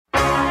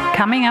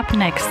Coming up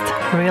next,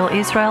 Real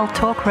Israel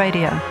Talk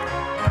Radio,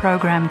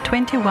 Program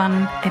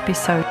 21,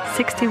 Episode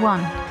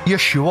 61.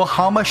 Yeshua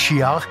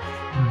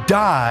HaMashiach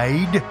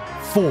died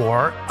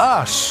for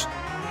us.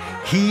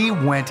 He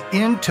went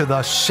into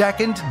the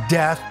second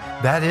death,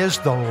 that is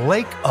the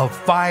lake of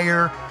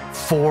fire,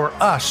 for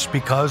us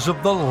because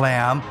of the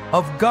Lamb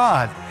of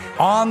God.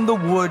 On the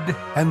wood,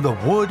 and the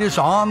wood is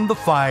on the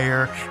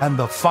fire, and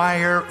the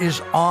fire is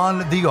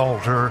on the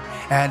altar,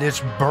 and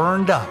it's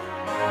burned up.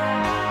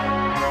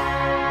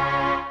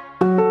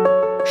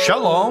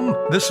 Shalom,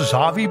 this is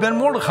Avi Ben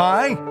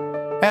Mordechai,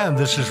 and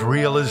this is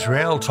Real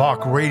Israel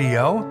Talk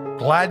Radio.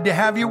 Glad to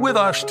have you with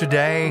us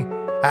today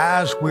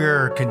as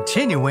we're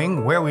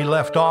continuing where we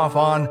left off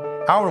on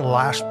our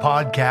last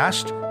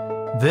podcast.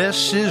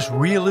 This is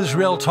Real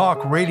Israel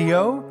Talk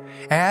Radio,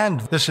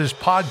 and this is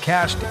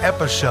podcast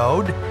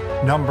episode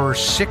number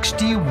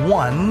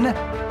 61,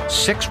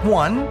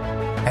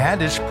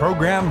 and it's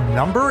program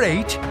number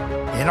 8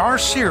 in our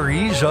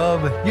series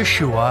of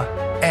Yeshua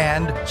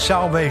and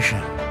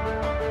salvation.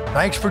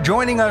 Thanks for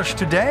joining us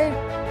today.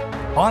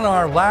 On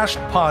our last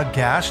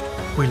podcast,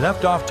 we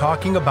left off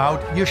talking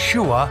about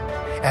Yeshua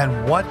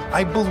and what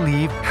I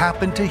believe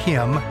happened to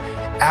him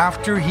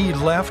after he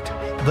left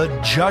the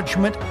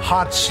judgment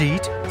hot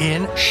seat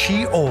in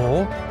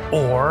Sheol,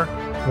 or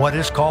what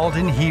is called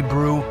in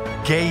Hebrew,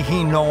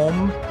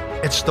 Gehinnom.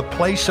 It's the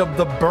place of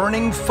the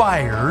burning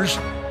fires.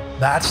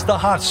 That's the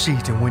hot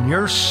seat. And when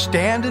you're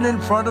standing in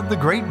front of the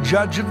great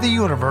judge of the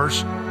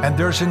universe and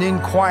there's an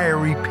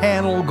inquiry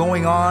panel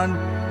going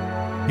on,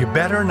 you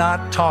better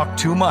not talk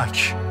too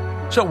much.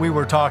 So we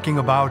were talking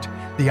about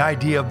the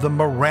idea of the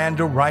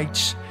Miranda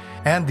rights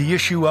and the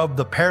issue of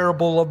the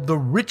parable of the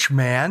rich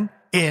man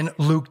in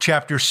Luke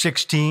chapter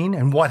 16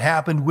 and what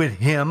happened with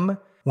him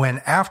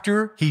when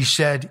after he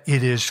said,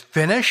 "It is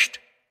finished,"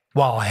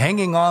 while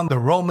hanging on the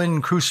Roman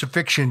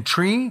crucifixion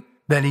tree,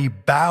 then he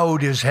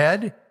bowed his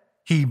head,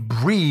 he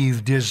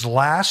breathed his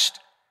last,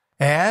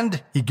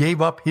 and he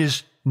gave up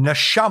his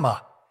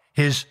neshama,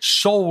 his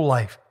soul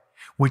life,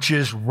 which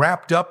is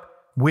wrapped up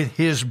with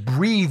his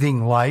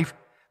breathing life,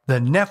 the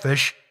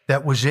nephesh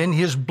that was in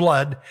his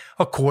blood,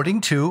 according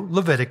to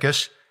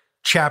Leviticus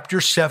chapter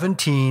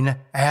 17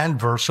 and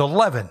verse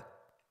 11.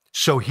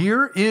 So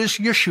here is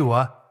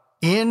Yeshua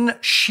in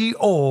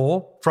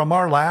Sheol from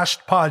our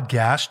last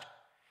podcast.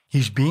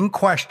 He's being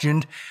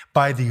questioned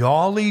by the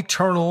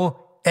all-eternal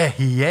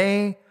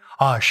Ehyeh,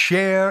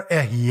 Asher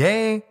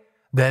Ehyeh,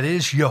 that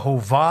is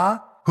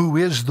Yehovah, who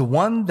is the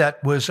one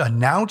that was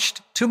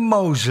announced to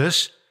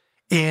Moses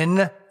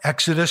in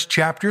Exodus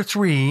chapter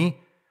 3,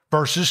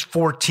 verses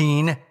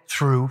 14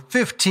 through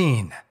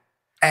 15.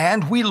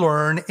 And we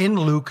learn in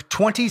Luke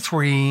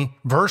 23,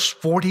 verse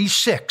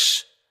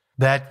 46,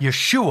 that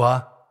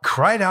Yeshua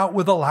cried out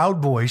with a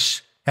loud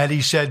voice, and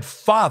he said,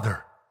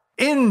 "Father,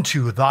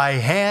 into thy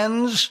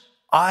hands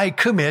I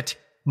commit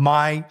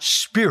my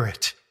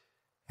spirit."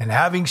 And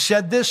having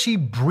said this, he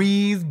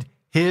breathed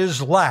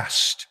his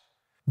last.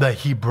 The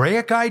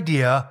Hebraic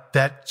idea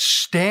that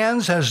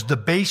stands as the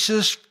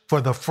basis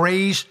for the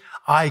phrase,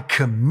 "I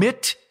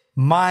commit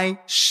my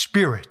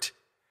spirit."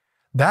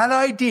 That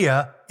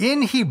idea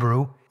in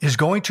Hebrew is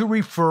going to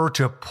refer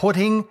to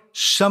putting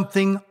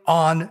something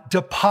on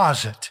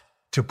deposit,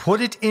 to put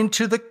it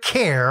into the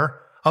care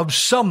of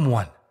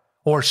someone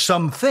or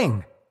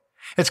something.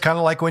 It's kind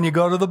of like when you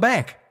go to the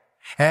bank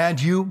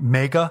and you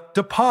make a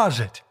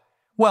deposit.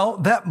 Well,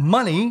 that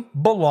money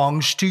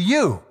belongs to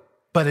you,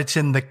 but it's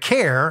in the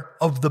care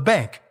of the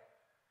bank.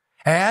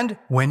 And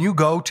when you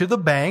go to the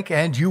bank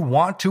and you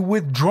want to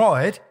withdraw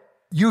it,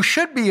 you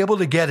should be able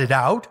to get it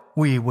out.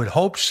 We would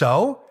hope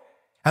so.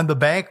 And the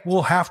bank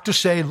will have to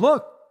say,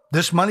 "Look,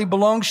 this money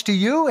belongs to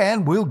you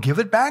and we'll give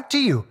it back to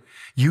you.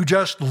 You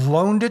just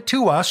loaned it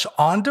to us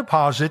on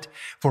deposit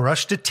for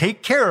us to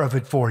take care of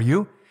it for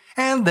you."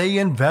 And they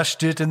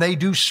invest it and they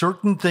do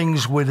certain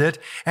things with it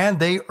and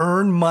they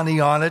earn money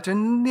on it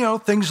and,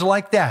 things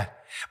like that.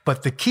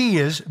 But the key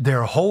is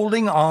they're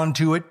holding on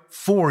to it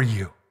for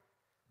you.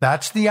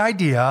 That's the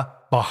idea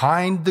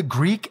behind the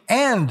Greek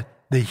and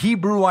the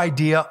Hebrew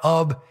idea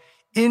of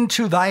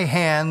 "into thy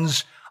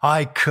hands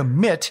I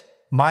commit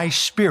my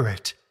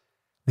spirit."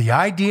 The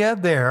idea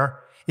there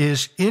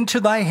is "into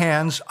thy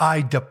hands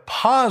I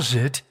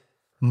deposit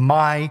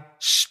my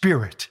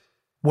spirit."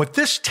 What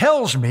this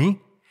tells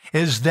me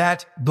is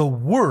that the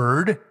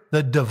word,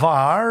 the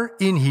davar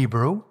in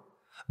Hebrew,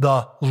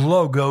 the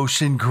logos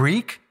in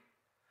Greek,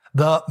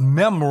 the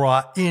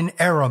memra in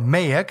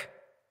Aramaic,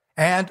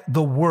 and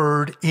the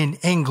word in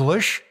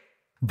English,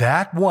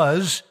 that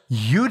was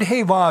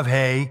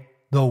Yud-He-Vav-He,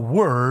 the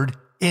word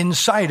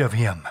inside of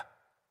him.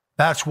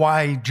 That's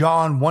why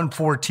John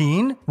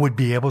 1:14 would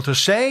be able to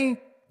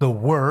say, "The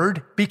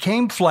Word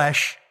became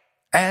flesh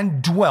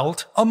and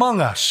dwelt among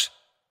us."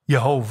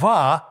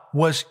 Yehovah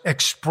was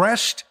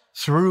expressed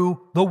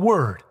through the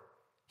Word.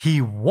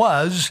 He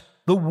was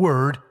the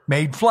Word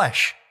made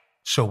flesh.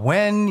 So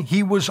when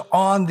he was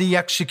on the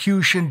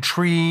execution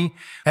tree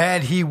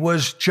and he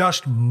was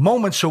just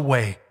moments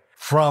away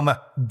from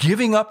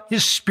giving up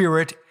his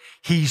spirit,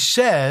 he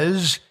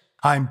says,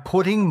 I'm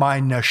putting my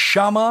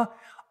neshama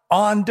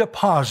on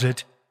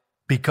deposit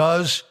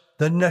because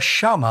the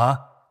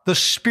neshama, the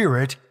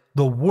spirit,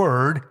 the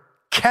word,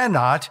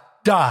 cannot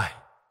die.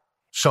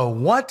 So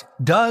what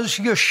does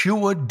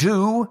Yeshua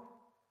do?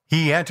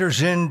 He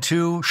enters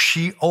into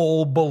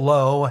Sheol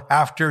below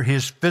after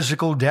his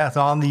physical death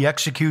on the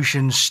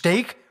execution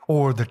stake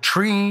or the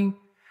tree,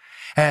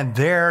 and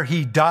there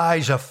he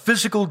dies a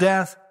physical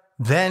death.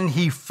 Then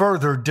he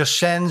further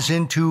descends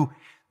into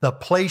the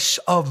place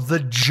of the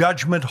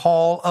judgment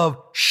hall of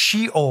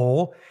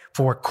Sheol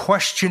for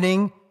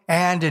questioning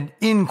and an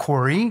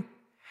inquiry,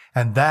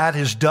 and that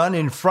is done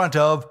in front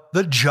of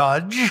the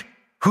judge,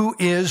 who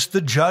is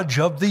the judge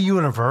of the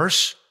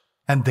universe,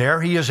 and there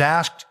he is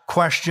asked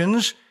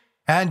questions,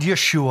 and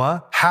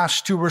Yeshua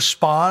has to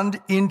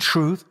respond in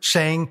truth,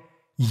 saying,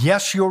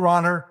 "Yes, Your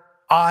Honor,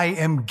 I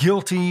am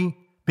guilty,"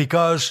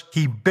 because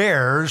he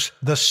bears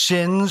the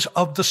sins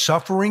of the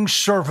suffering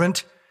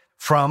servant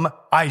from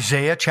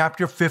Isaiah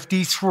chapter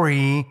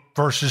 53,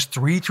 verses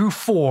 3 through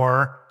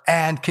 4,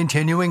 and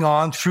continuing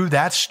on through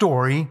that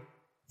story.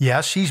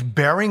 Yes, he's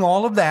bearing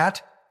all of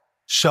that.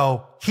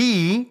 So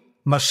he,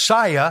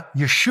 Messiah,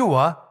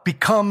 Yeshua,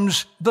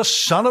 becomes the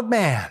Son of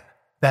Man.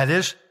 That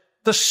is,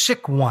 the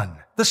sick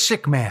one, the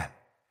sick man.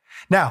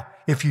 Now,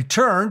 if you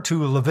turn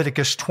to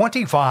Leviticus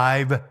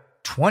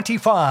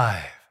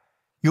 25:25,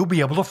 you'll be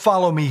able to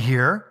follow me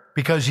here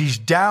because he's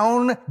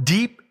down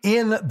deep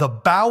in the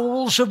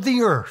bowels of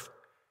the earth.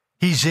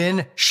 He's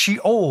in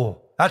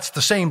Sheol. That's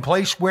the same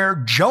place where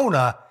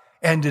Jonah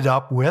ended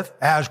up with,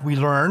 as we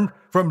learned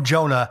from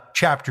Jonah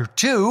chapter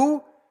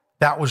 2.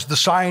 That was the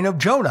sign of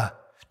Jonah,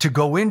 to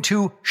go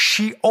into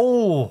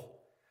Sheol.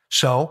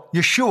 So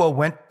Yeshua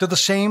went to the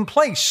same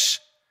place.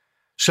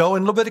 So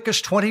in Leviticus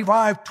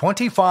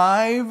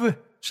 25:25,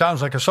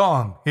 sounds like a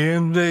song.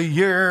 In the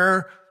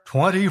year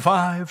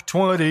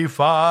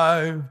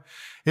 2525,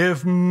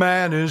 if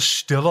man is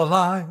still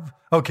alive.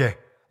 Okay,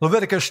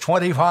 Leviticus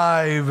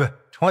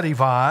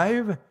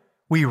 25:25,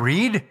 we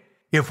read,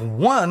 if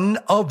one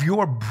of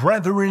your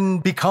brethren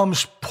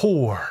becomes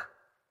poor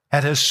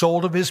and has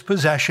sold of his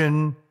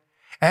possession,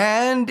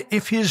 and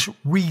if his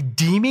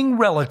redeeming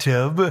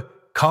relative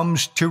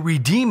comes to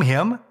redeem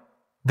him,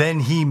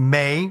 then he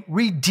may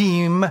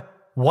redeem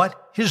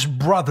what his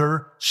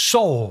brother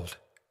sold.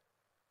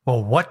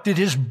 Well, what did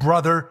his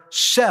brother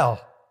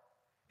sell?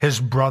 His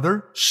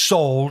brother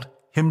sold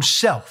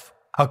himself,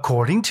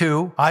 according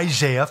to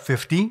Isaiah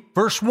 50,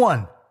 verse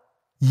 1.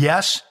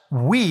 Yes,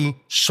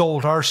 we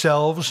sold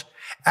ourselves.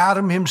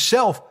 Adam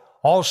himself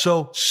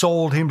also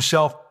sold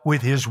himself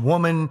with his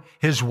woman,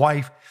 his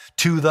wife,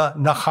 to the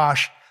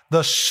Nachash,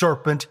 the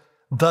serpent,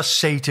 the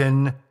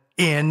Satan,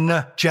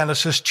 in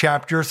Genesis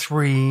chapter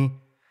 3.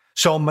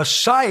 So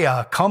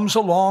Messiah comes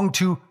along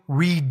to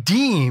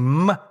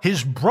redeem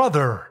his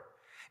brother.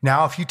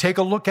 Now, if you take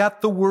a look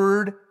at the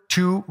word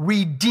to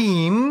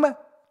redeem,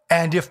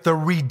 and if the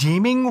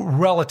redeeming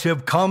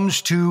relative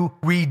comes to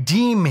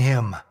redeem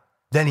him,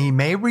 then he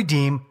may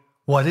redeem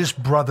what his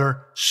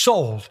brother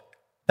sold.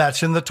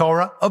 That's in the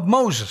Torah of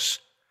Moses.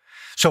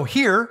 So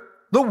here,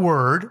 the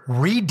word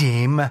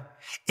redeem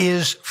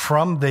is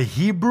from the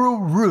Hebrew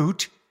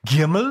root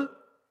Gimel,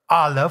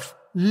 Aleph,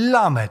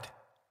 Lamed.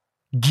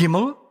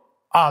 Gimel,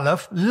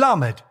 Aleph,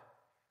 Lamed.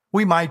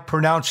 We might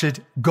pronounce it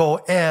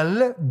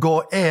Goel,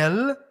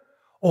 Goel,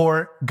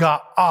 or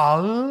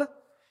Gaal.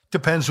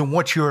 Depends on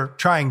what you're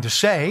trying to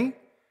say.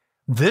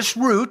 This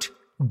root,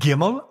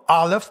 Gimel,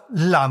 Aleph,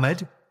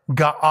 Lamed,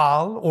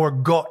 Gaal, or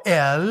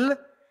Goel,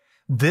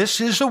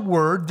 this is a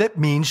word that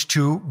means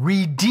to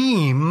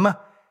redeem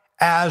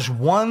as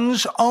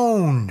one's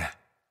own,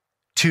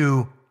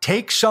 to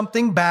take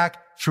something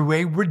back through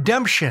a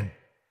redemption.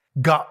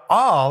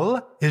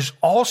 Gaal is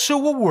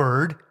also a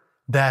word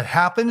that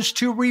happens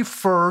to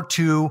refer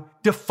to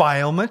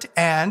defilement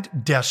and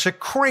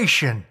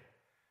desecration.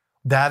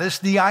 That is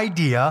the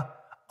idea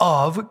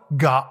of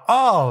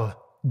Gaal,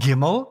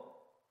 Gimel,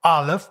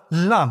 Aleph,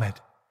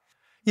 Lamed.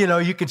 You know,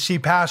 you can see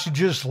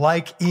passages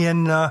like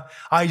in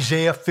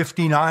Isaiah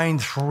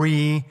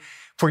 59:3,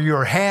 for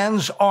your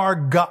hands are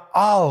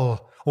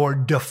Gaal, or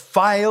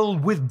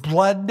defiled with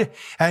blood,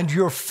 and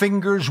your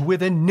fingers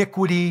with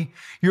iniquity.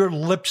 Your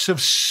lips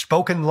have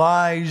spoken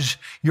lies.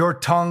 Your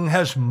tongue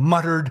has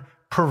muttered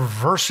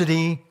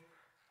perversity.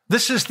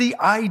 This is the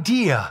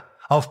idea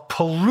of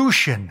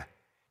pollution,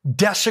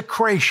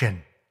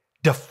 desecration,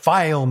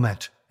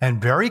 defilement. And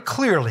very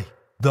clearly,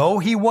 though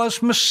he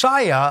was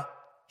Messiah,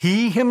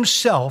 he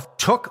himself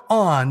took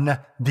on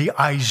the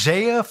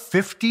Isaiah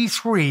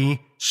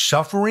 53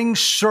 suffering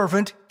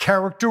servant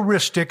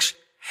characteristics,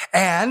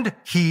 and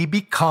he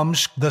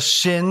becomes the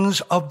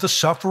sins of the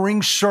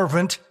suffering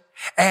servant,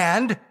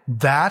 and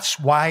that's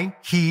why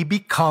he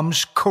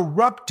becomes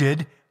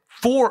corrupted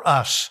for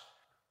us.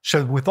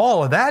 So with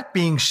all of that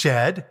being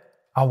said,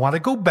 I want to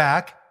go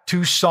back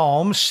to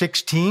Psalm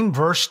 16,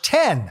 verse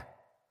 10.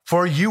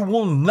 For you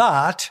will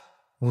not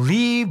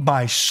leave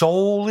my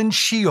soul in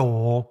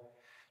Sheol,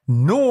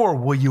 nor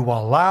will you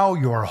allow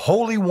your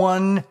Holy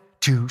One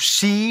to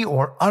see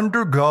or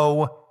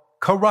undergo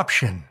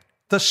corruption.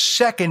 the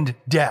second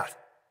death,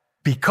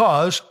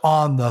 because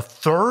on the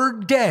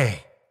third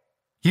day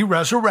he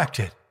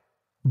resurrected.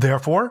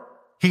 Therefore,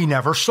 he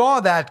never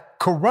saw that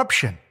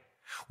corruption.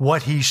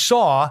 What he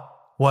saw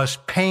was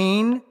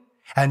pain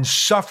and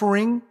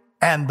suffering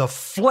and the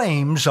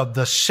flames of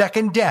the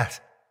second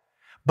death.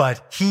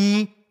 But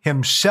he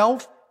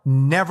himself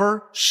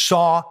never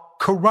saw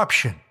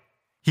corruption.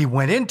 He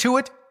went into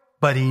it,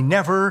 but he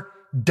never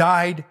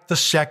died the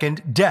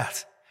second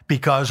death,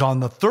 because on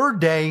the third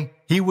day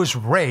he was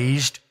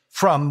raised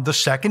from the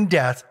second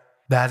death.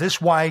 That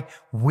is why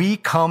we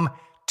come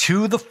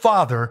to the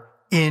Father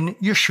in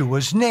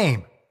Yeshua's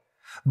name.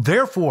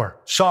 Therefore,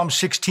 Psalm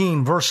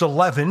 16 verse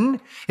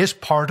 11 is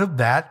part of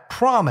that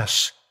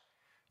promise.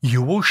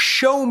 You will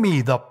show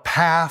me the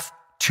path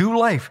to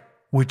life,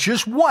 which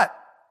is what?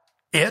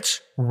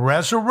 It's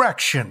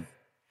resurrection.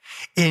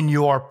 In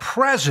your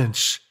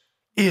presence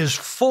is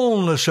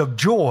fullness of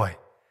joy,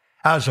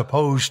 as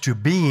opposed to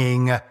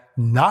being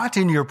not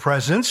in your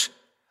presence,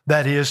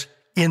 that is,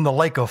 in the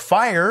lake of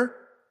fire,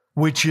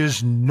 which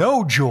is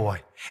no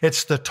joy.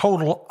 It's the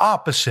total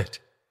opposite.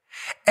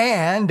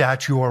 And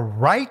at your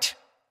right,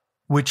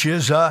 which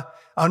is a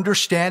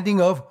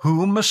understanding of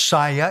who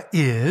Messiah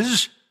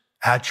is,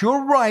 at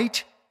your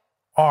right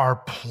are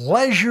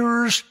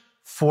pleasures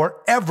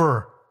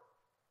forever.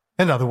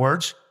 In other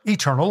words,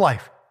 eternal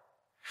life.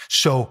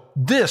 So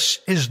this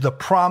is the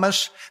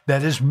promise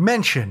that is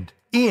mentioned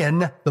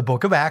in the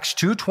book of Acts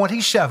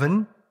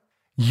 2:27.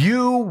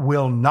 You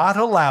will not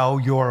allow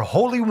your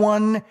Holy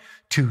One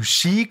to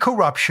see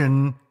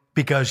corruption,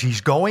 because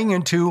he's going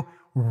into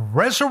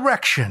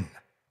resurrection.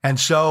 And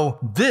so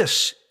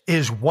this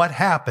is what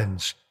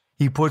happens.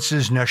 He puts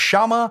his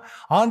neshama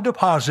on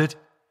deposit.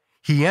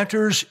 He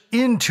enters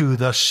into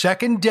the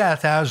second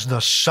death as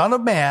the Son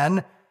of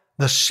Man,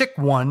 the sick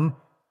one,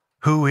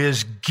 who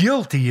is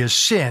guilty as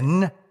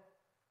sin.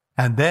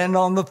 And then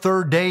on the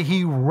third day,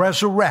 he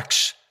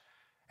resurrects.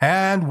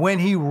 And when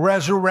he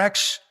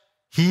resurrects,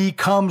 he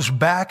comes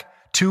back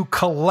to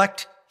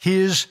collect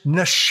his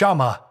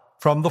neshama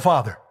from the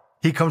Father.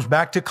 He comes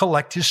back to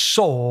collect his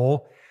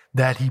soul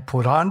that he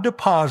put on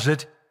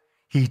deposit.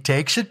 He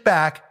takes it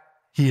back.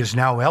 He is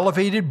now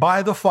elevated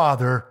by the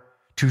Father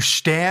to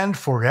stand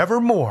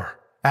forevermore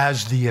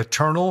as the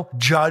eternal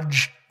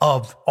judge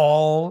of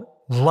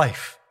all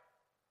life.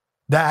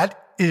 That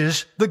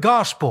is the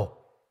gospel.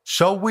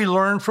 So we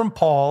learn from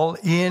Paul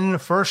in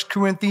 1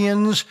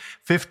 Corinthians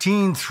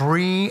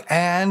 15:3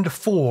 and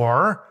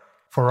 4,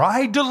 for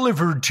I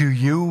delivered to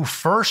you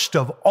first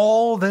of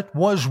all that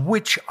was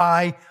which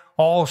I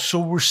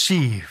also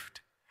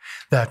received,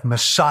 that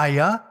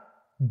Messiah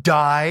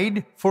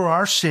died for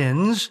our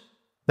sins.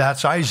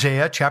 That's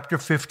Isaiah chapter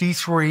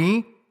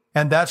 53,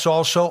 and that's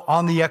also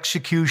on the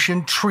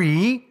execution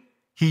tree.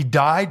 He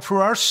died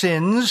for our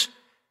sins.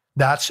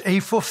 That's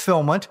a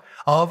fulfillment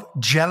of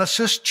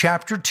Genesis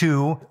chapter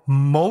 2,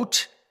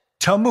 mot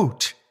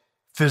tamut,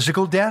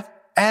 physical death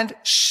and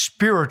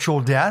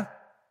spiritual death,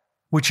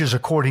 which is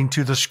according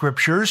to the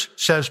scriptures,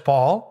 says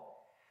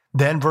Paul.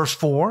 Then verse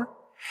 4,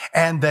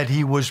 and that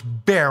he was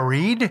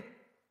buried.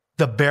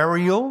 The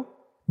burial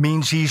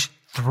means he's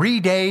 3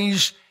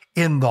 days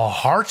in the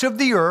heart of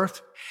the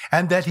earth,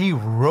 and that he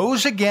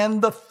rose again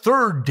the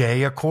third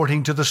day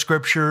according to the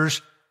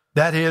scriptures,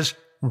 that is,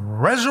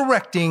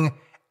 resurrecting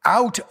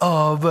out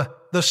of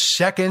the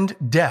second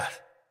death.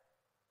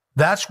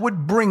 That's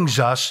what brings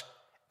us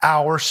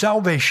our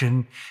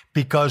salvation,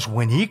 because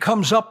when he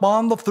comes up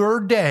on the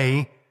third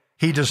day,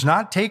 he does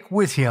not take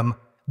with him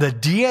the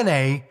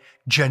DNA,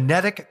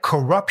 genetic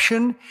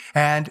corruption,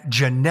 and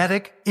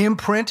genetic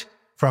imprint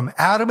from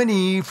Adam and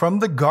Eve, from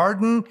the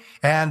garden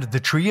and the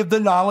tree of the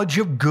knowledge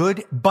of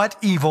good but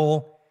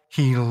evil.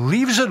 He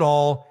leaves it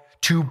all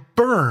to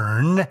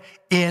burn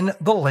in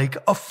the lake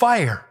of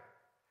fire.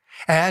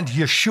 And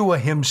Yeshua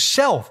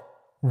himself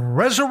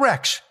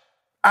resurrects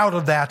out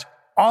of that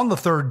on the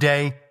third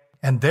day,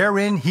 and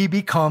therein he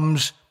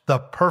becomes the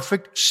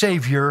perfect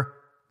Savior,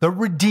 the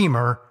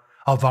Redeemer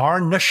of our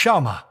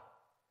neshama.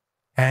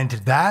 And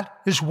that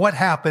is what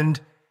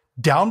happened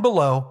down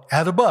below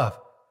and above.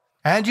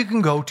 And you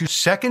can go to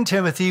 2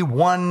 Timothy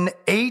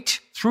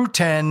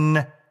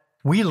 1:8-10.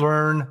 We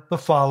learn the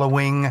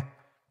following.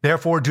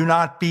 Therefore, do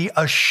not be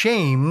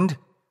ashamed,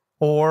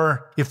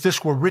 or if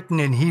this were written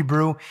in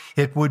Hebrew,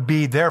 it would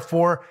be,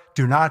 therefore,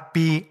 do not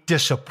be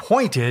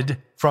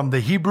disappointed, from the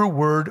Hebrew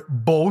word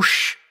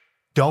bosh.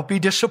 Don't be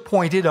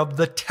disappointed of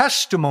the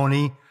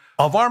testimony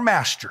of our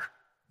Master,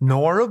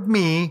 nor of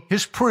me,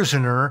 his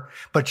prisoner,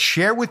 but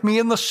share with me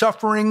in the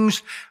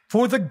sufferings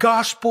for the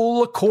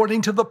gospel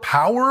according to the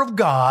power of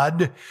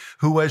God,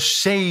 who has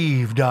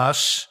saved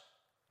us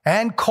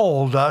and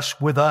called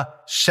us with a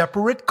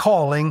separate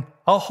calling,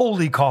 a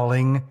holy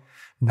calling,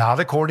 not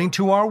according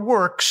to our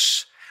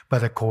works,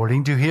 but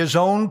according to his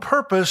own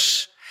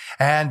purpose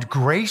and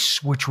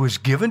grace, which was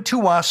given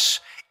to us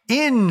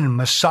in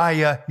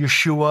Messiah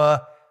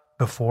Yeshua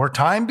before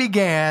time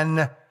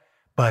began,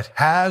 but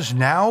has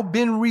now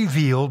been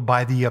revealed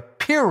by the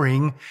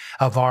appearing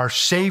of our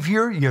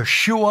Savior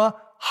Yeshua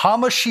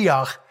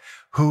HaMashiach,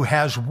 who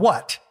has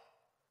what?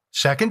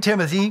 2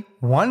 Timothy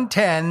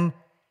 1:10,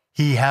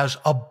 he has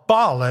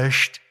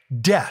abolished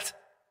death.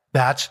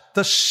 That's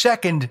the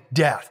second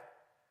death,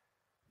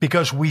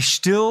 because we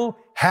still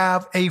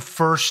have a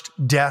first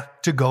death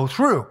to go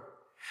through.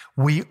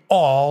 We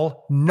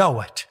all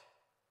know it.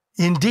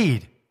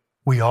 Indeed,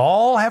 we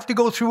all have to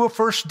go through a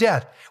first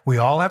death. We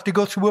all have to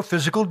go through a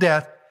physical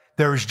death.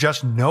 There is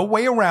just no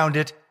way around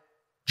it.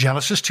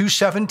 Genesis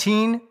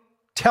 2:17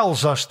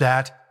 tells us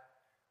that.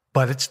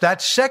 But it's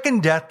that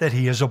second death that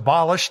he has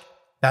abolished.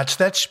 That's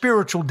that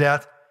spiritual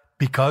death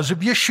because of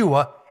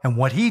Yeshua and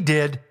what he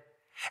did,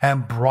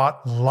 and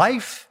brought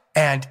life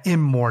and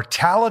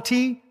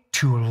immortality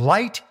to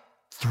light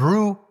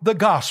through the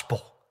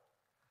gospel.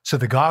 So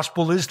the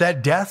gospel is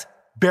that death,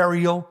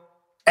 burial,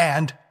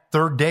 and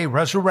third-day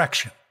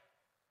resurrection.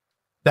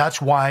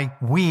 That's why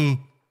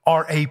we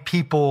are a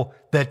people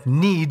that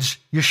needs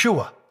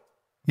Yeshua.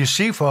 You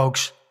see,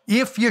 folks,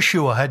 if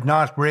Yeshua had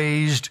not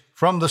raised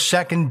from the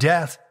second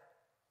death,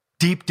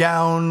 deep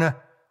down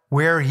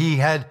where he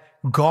had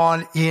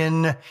gone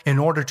in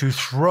order to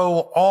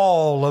throw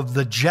all of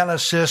the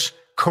Genesis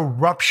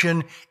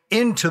corruption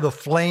into the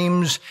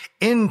flames,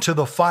 into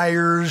the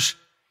fires,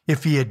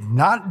 if he had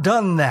not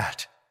done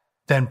that,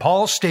 then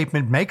Paul's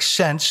statement makes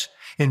sense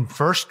in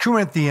 1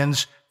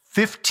 Corinthians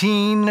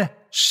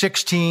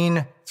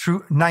 15:16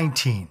 through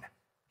 19.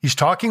 He's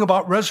talking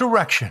about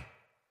resurrection.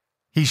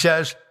 He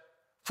says,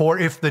 "For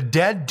if the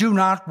dead do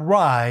not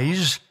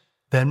rise,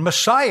 then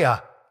Messiah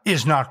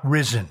is not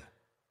risen."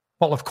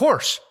 Well, of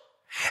course.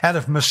 And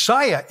if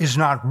Messiah is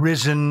not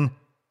risen,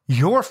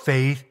 your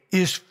faith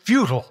is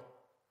futile.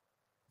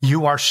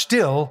 You are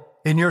still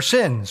in your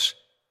sins.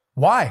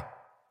 Why?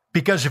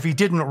 Because if he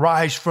didn't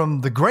rise from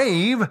the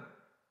grave,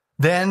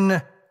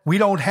 then we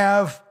don't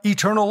have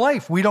eternal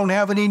life. We don't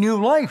have any new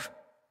life.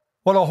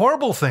 What a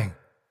horrible thing.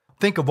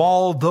 Think of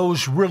all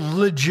those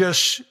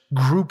religious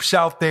groups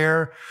out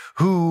there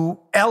who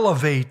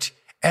elevate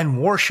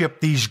and worship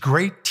these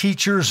great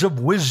teachers of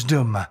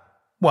wisdom.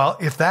 Well,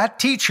 if that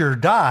teacher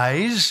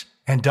dies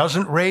and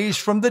doesn't raise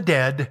from the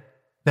dead,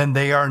 then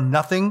they are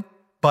nothing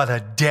but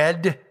a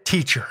dead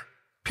teacher,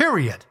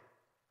 period.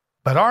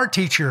 But our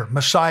teacher,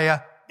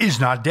 Messiah, is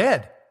not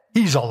dead.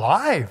 He's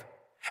alive,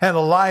 and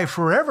alive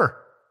forever.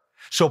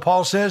 So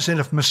Paul says, and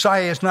if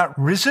Messiah is not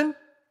risen,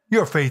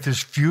 your faith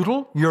is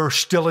futile, you're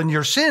still in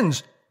your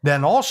sins.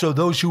 Then also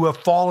those who have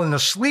fallen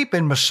asleep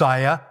in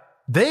Messiah,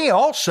 they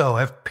also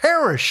have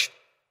perished,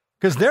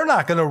 because they're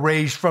not going to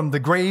raise from the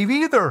grave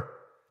either.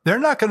 They're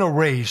not going to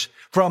raise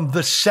from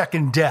the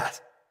second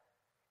death.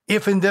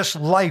 If in this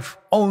life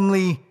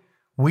only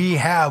we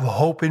have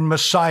hope in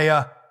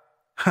Messiah,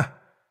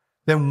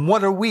 then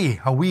what are we?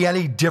 Are we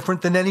any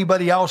different than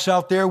anybody else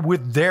out there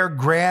with their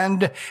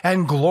grand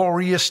and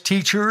glorious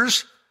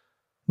teachers?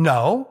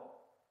 No.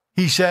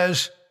 He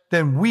says,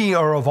 then we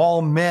are of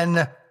all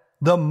men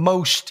the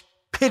most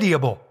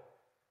pitiable,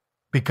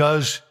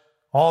 because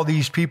all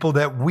these people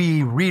that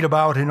we read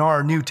about in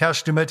our New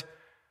Testament,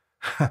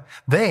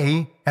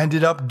 they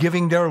ended up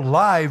giving their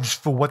lives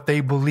for what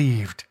they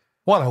believed.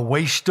 What a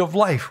waste of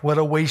life. What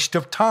a waste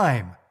of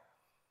time.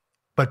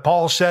 But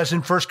Paul says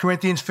in 1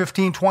 Corinthians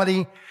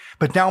 15:20,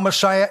 but now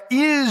Messiah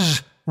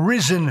is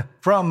risen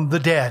from the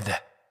dead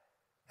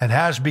and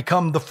has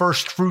become the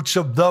first fruits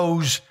of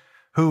those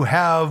who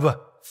have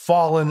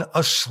fallen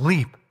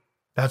asleep.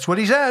 That's what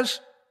he says.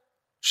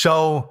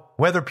 So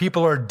whether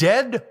people are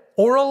dead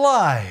or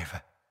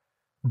alive,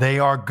 they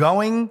are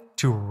going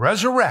to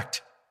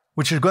resurrect,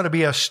 which is going to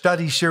be a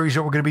study series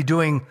that we're going to be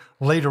doing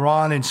later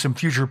on in some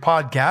future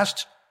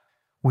podcasts.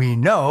 We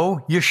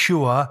know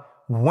Yeshua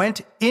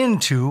went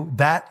into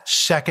that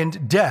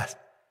second death,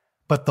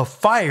 but the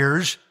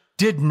fires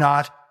did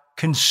not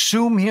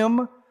consume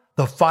him.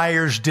 The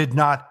fires did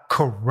not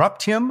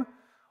corrupt him.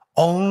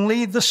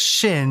 Only the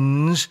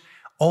sins,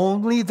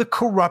 only the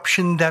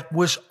corruption that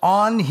was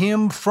on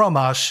him from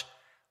us,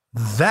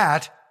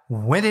 that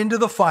went into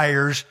the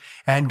fires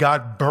and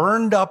got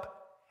burned up,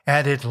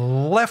 and it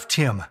left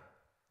him.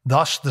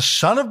 Thus the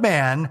Son of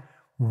Man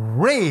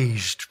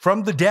raised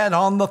from the dead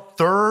on the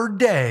third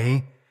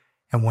day.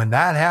 And when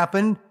that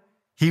happened,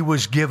 he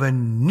was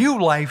given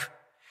new life.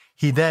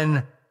 He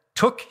then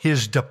took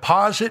his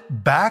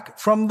deposit back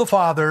from the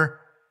Father.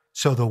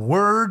 So the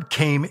Word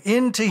came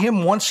into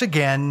him once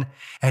again,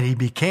 and he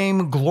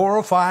became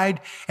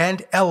glorified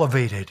and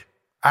elevated.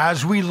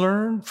 As we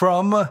learn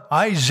from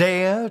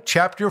Isaiah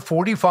chapter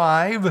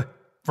 45,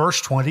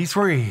 verse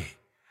 23,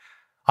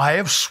 I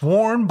have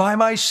sworn by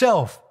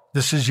myself,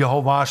 this is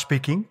Jehovah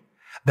speaking,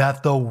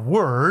 that the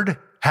word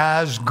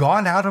has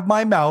gone out of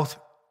my mouth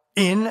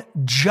in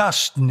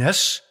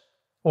justness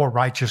or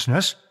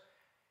righteousness,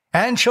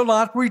 and shall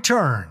not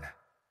return,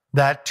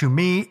 that to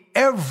me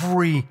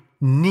every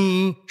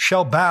knee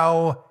shall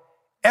bow,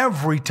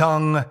 every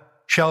tongue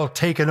shall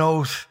take an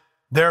oath.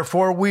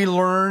 Therefore we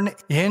learn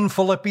in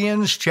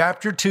Philippians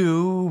chapter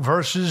 2,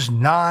 verses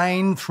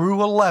 9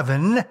 through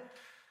 11,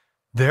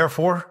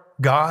 therefore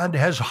God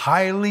has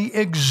highly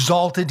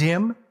exalted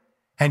him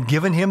and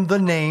given him the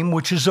name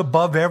which is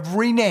above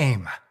every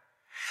name,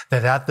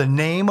 that at the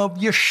name of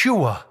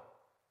Yeshua,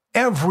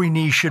 every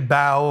knee should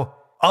bow,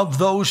 of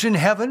those in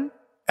heaven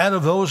and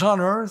of those on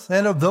earth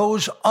and of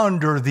those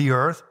under the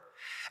earth,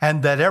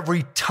 and that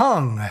every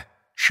tongue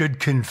should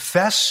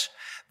confess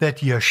that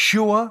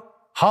Yeshua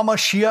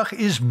HaMashiach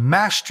is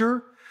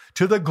Master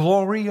to the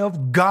glory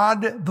of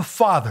God the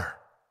Father.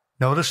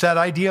 Notice that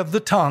idea of the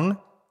tongue.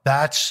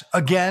 That's,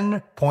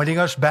 again, pointing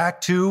us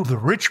back to the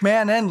rich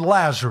man and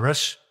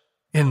Lazarus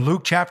in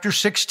Luke chapter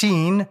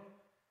 16.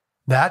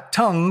 That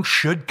tongue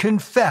should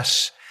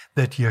confess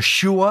that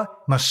Yeshua,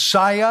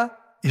 Messiah,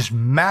 is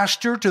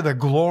Master to the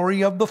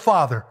glory of the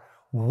Father.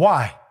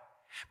 Why?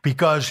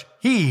 Because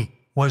he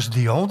was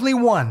the only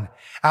one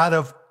out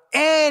of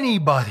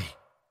anybody,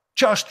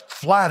 just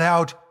flat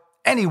out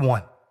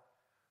anyone,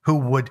 who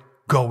would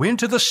go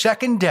into the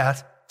second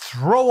death,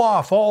 throw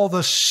off all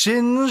the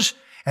sins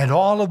and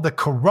all of the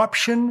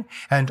corruption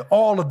and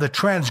all of the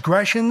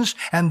transgressions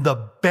and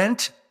the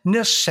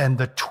bentness and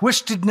the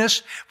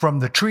twistedness from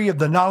the tree of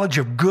the knowledge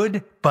of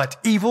good but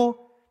evil,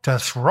 to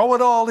throw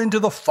it all into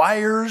the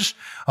fires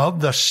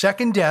of the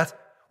second death,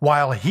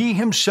 while he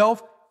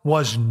himself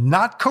was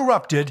not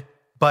corrupted,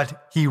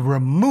 but he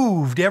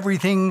removed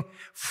everything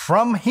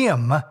from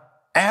him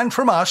and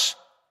from us.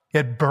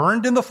 It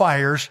burned in the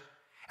fires,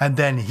 and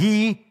then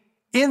he,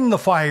 in the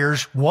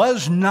fires,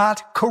 was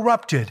not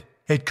corrupted.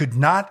 It could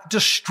not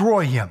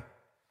destroy him.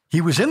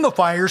 He was in the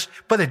fires,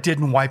 but it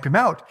didn't wipe him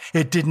out.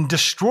 It didn't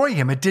destroy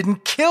him. It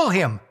didn't kill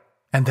him.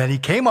 And then he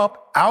came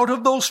up out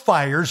of those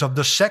fires of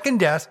the second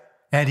death,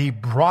 and he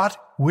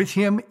brought with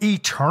him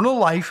eternal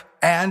life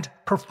and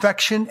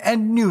perfection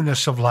and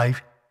newness of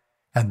life.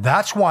 And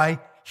that's why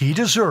he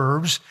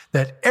deserves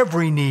that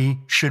every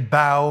knee should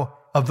bow,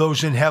 of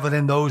those in heaven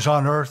and those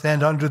on earth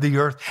and under the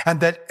earth, and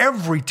that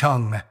every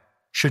tongue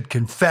should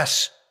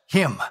confess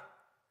him.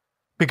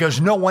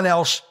 Because no one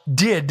else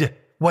did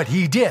what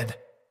he did.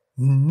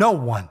 No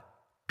one.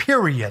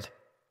 Period.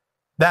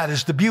 That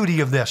is the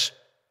beauty of this.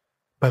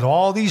 But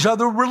all these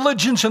other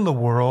religions in the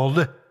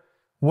world,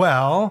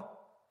 well,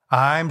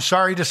 I'm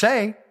sorry to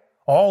say,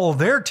 all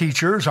their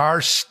teachers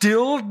are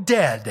still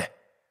dead.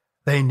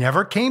 They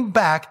never came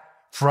back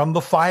from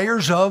the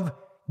fires of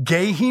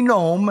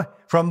Gehinnom,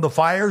 from the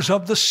fires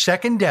of the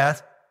second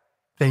death.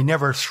 They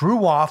never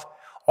threw off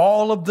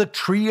all of the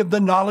tree of the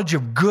knowledge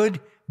of good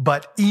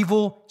but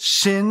evil,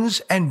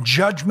 sins and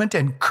judgment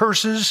and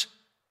curses.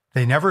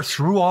 They never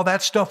threw all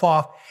that stuff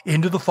off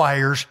into the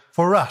fires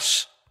for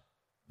us,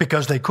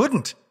 because they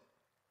couldn't,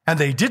 and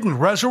they didn't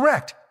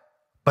resurrect.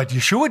 But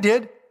Yeshua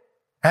did.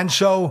 And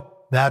so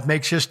that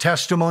makes his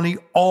testimony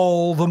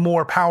all the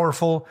more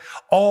powerful,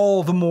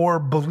 all the more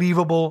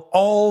believable,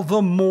 all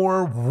the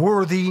more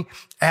worthy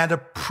and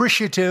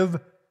appreciative.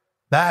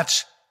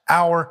 That's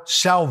our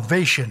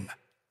salvation.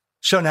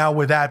 So now,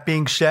 with that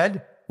being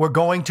said, we're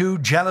going to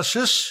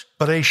Genesis,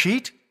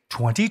 Bereshit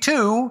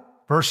 22,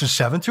 verses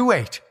 7 through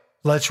 8.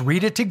 Let's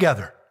read it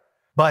together.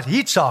 But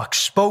Yitzhak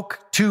spoke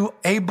to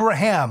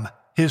Abraham,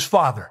 his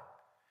father,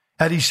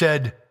 and he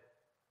said,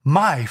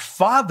 "My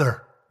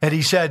father." And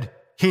he said,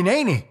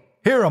 "Hineni,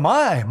 here am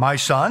I, my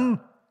son."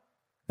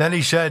 Then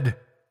he said,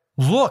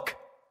 "Look,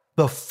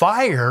 the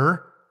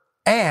fire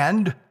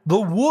and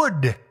the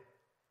wood."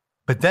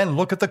 But then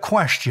look at the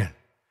question.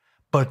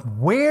 But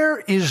where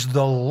is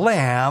the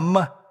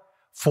lamb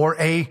for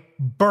a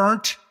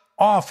burnt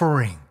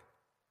offering?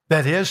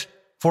 That is,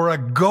 for a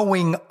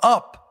going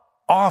up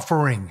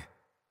offering.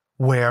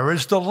 Where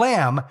is the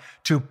lamb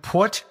to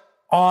put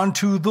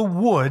onto the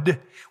wood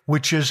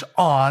which is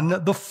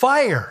on the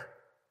fire?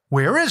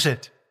 Where is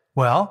it?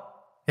 Well,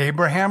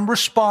 Abraham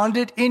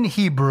responded in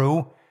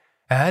Hebrew,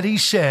 and he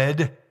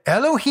said,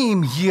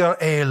 "Elohim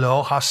yireh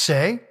lo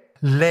haseh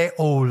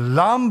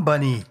le'olam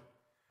bani."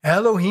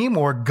 Elohim,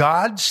 or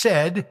God,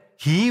 said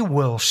he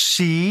will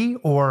see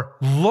or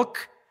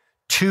look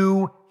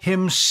to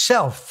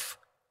himself,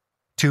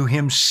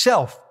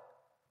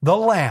 the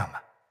lamb,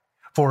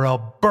 for a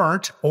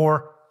burnt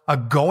or a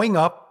going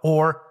up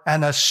or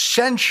an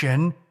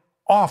ascension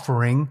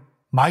offering,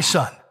 my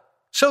son.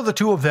 So the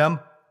two of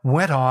them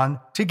went on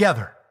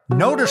together.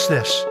 Notice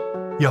this.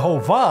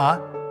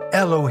 Yehovah,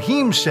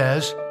 Elohim,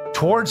 says,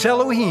 towards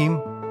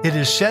Elohim, it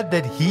is said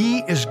that he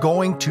is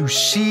going to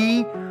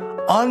see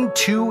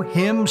unto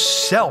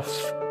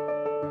himself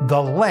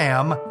the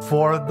lamb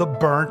for the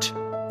burnt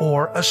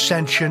or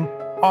ascension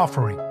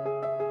offering.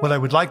 What I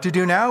would like to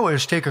do now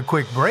is take a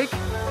quick break,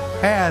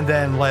 and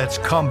then let's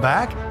come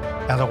back,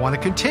 and I want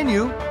to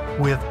continue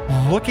with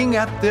looking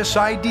at this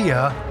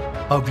idea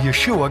of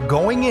Yeshua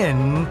going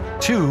in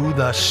to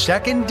the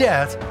second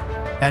death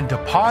and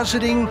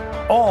depositing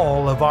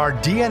all of our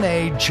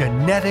DNA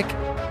genetic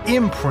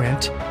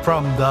imprint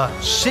from the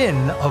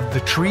sin of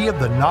the tree of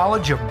the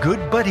knowledge of good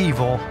but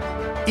evil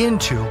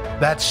into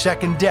that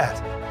second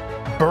death,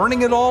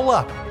 burning it all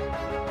up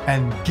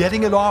and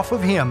getting it off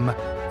of him,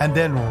 and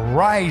then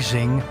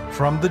rising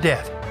from the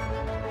dead.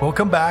 We'll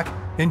come back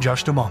in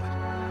just a moment.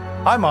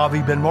 I'm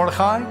Avi Ben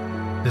Mordechai.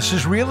 This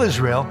is Real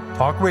Israel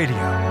Talk Radio.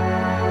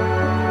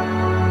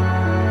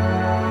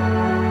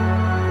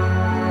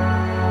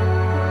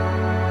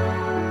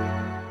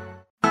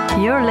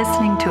 You're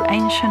listening to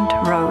Ancient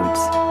Roads,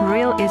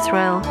 Real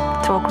Israel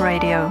Talk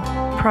Radio,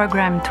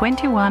 Program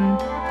 21,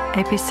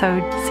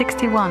 Episode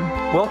 61.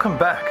 Welcome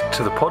back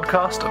to the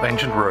podcast of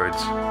Ancient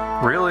Roads,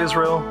 Real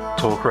Israel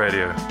Talk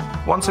Radio.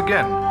 Once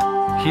again,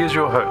 here's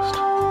your host,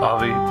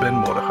 Avi Ben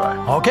Mordechai.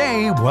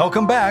 Okay,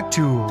 welcome back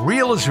to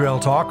Real Israel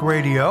Talk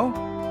Radio,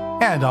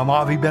 and I'm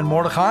Avi Ben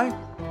Mordechai.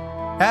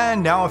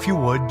 And now, if you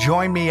would,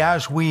 join me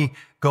as we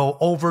go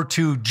over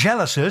to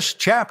Genesis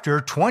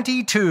chapter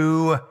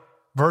 22,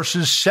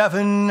 verses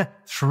 7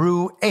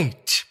 through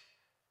 8.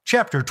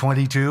 Chapter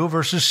 22,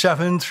 verses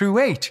 7 through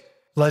 8.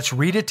 Let's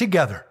read it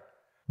together.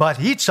 But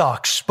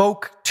Yitzhak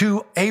spoke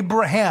to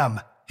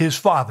Abraham, his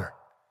father,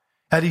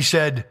 and he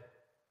said,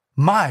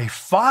 "My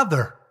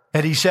father."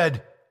 And he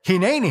said,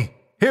 "Hineni,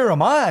 here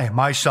am I,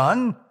 my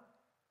son."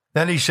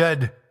 Then he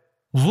said,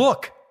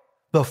 "Look,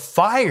 the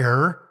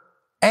fire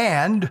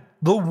and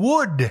the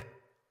wood."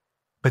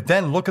 But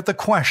then look at the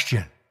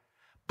question.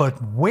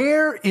 But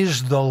where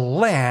is the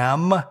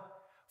lamb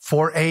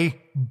for a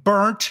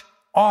burnt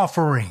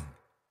offering?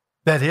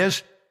 That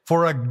is,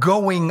 for a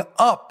going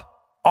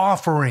up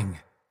offering.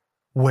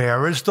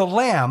 Where is the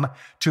lamb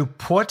to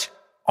put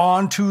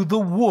onto the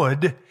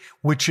wood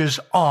which is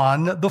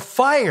on the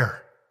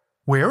fire?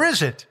 Where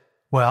is it?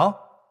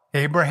 Well,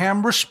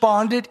 Abraham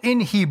responded in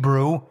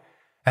Hebrew,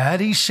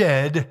 and he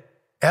said,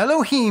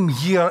 "Elohim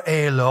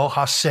yireh lo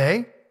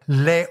haseh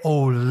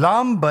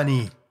le'olam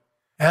bani."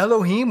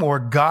 Elohim, or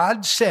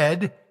God,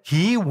 said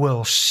he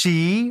will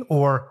see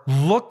or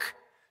look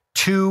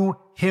to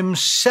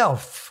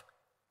himself,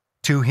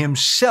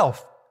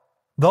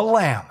 the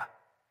lamb,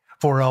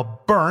 for a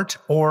burnt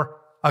or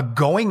a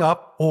going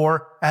up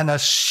or an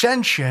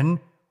ascension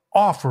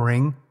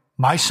offering,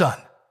 my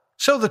son.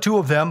 So the two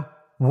of them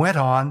went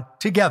on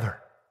together.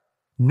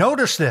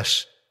 Notice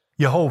this.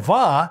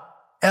 Yehovah,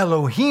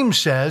 Elohim,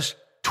 says,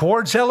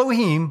 towards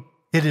Elohim,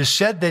 it is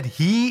said that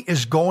he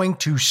is going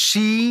to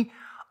see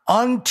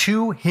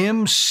unto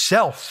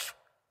himself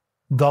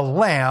the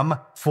lamb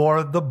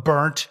for the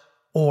burnt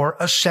or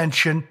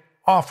ascension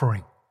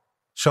offering.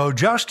 So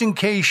just in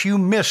case you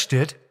missed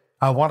it,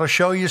 I want to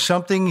show you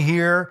something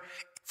here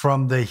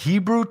from the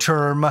Hebrew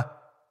term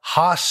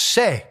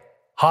haseh.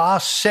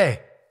 Haseh.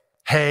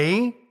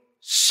 Hey,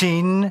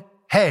 sin,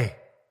 hey.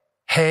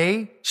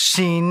 Hey,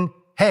 sin,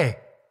 hey.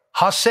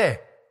 Haseh.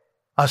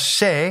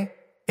 Aseh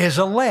is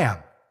a lamb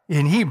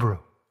in Hebrew.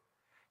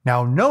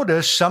 Now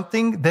notice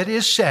something that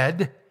is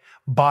said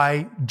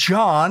by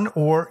John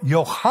or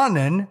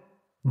Yohanan,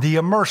 the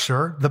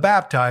immerser, the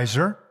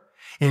baptizer,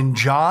 in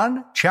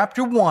John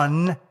chapter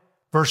 1,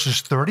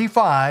 verses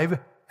 35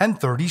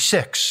 and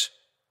 36.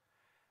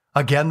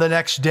 Again the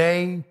next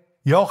day,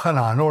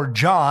 Yohanan or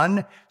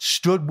John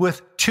stood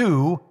with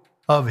two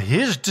of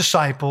his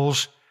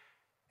disciples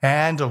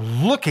and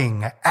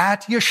looking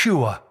at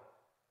Yeshua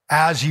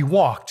as he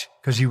walked,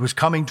 because he was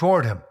coming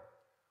toward him.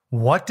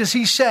 What does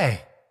he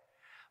say?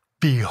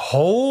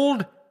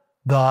 "Behold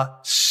the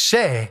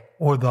Seh,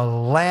 or the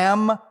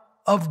Lamb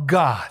of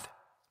God."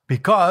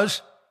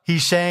 Because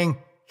he's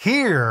saying,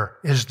 here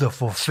is the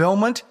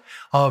fulfillment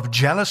of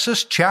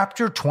Genesis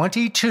chapter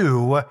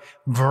 22,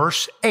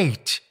 verse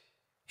 8.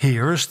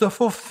 Here's the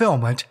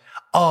fulfillment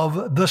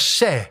of the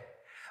Seh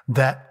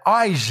that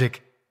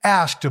Isaac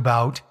asked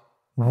about.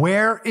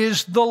 Where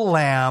is the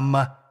lamb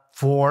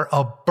for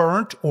a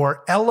burnt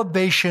or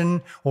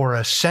elevation or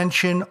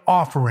ascension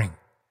offering?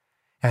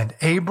 And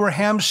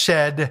Abraham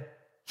said,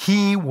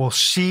 he will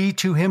see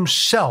to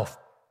himself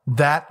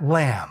that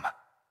lamb.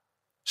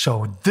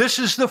 So this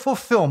is the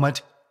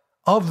fulfillment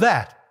of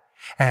that.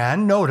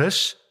 And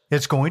notice,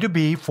 it's going to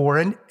be for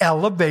an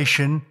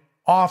elevation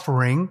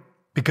offering,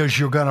 because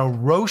you're going to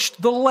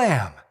roast the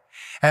lamb.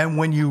 And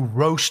when you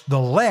roast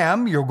the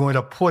lamb, you're going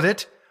to put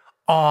it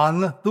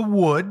on the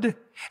wood,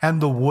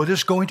 and the wood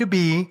is going to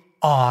be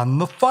on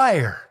the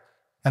fire,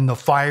 and the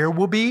fire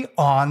will be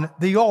on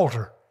the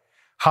altar.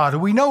 How do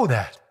we know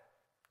that?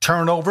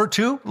 Turn over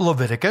to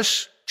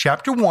Leviticus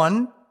chapter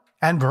 1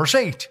 and verse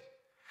 8.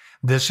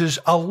 This is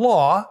a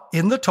law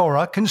in the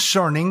Torah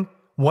concerning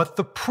what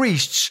the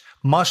priests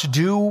must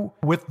do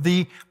with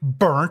the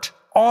burnt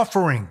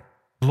offering.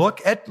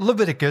 Look at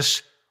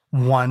Leviticus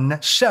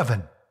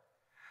 1:7.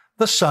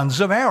 The sons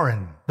of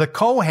Aaron, the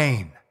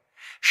Kohen,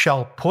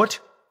 shall put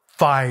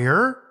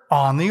fire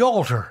on the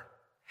altar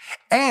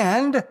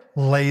and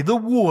lay the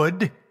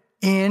wood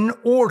in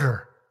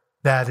order.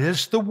 That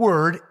is the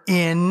word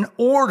in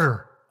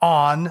order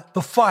on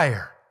the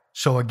fire.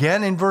 So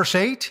again in verse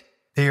 8,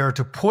 they are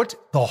to put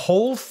the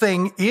whole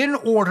thing in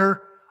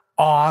order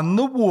on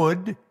the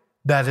wood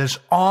that is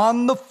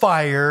on the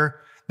fire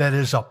that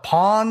is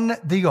upon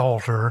the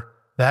altar.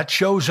 That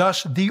shows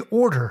us the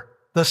order,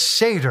 the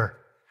Seder.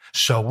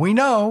 So we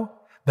know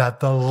that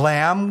the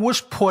lamb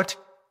was put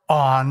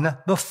on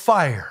the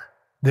fire.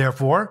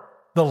 Therefore,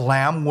 the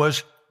lamb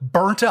was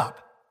burnt up.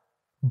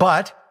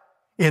 But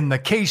in the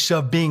case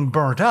of being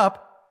burnt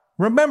up,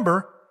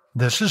 remember,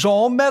 this is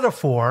all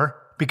metaphor,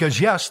 because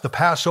yes, the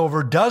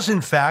Passover does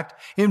in fact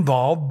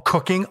involve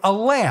cooking a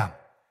lamb.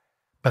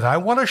 But I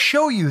want to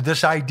show you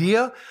this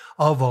idea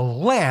of a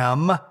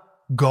lamb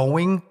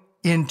going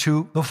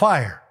into the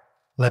fire.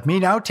 Let me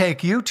now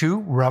take you to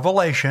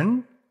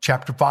Revelation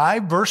chapter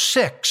 5, verse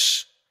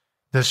 6.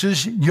 This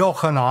is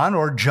Yochanan,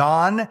 or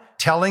John,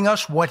 telling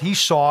us what he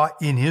saw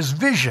in his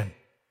vision.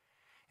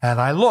 And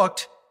I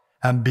looked,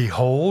 and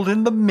behold,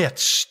 in the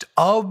midst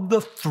of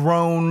the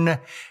throne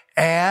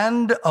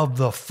and of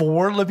the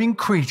four living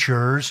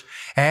creatures,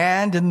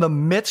 and in the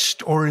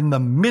midst, or in the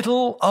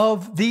middle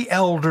of the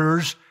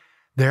elders,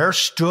 there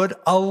stood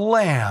a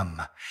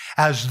lamb,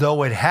 as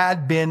though it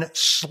had been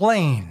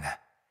slain,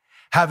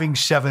 having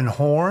 7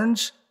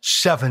 horns,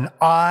 7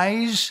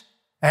 eyes,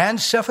 and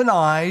 7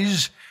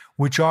 eyes,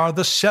 which are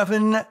the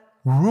 7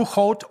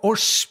 ruchot, or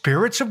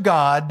spirits of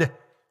God,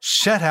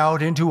 sent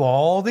out into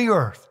all the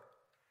earth.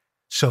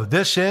 So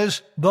this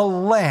is the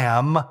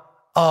Lamb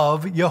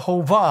of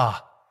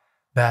Yehovah.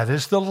 That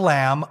is the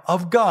Lamb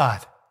of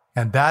God.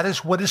 And that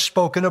is what is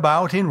spoken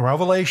about in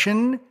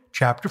Revelation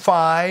chapter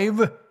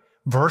 5,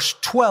 verse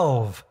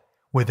 12,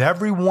 with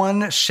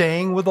everyone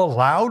saying with a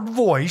loud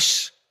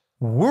voice,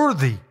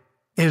 "Worthy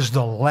is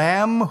the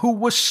Lamb who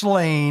was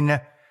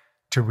slain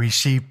to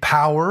receive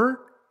power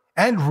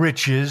and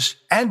riches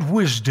and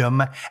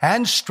wisdom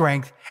and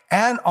strength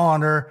and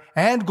honor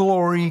and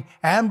glory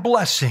and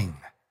blessing."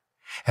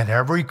 And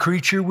every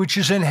creature which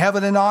is in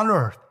heaven and on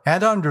earth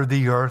and under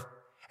the earth,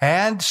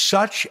 and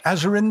such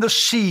as are in the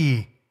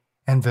sea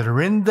and that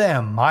are in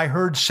them, I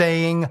heard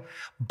saying,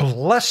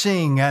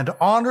 "Blessing and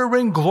honor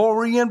and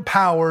glory and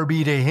power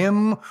be to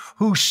him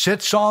who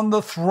sits on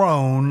the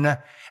throne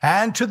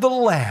and to the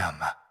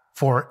Lamb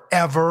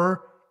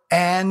forever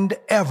and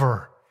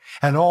ever."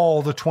 And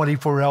all the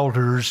 24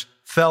 elders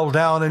fell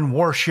down and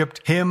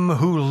worshipped him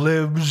who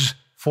lives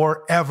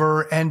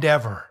forever and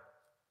ever.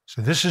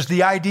 So this is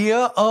the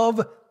idea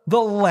of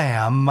the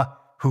Lamb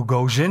who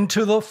goes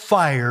into the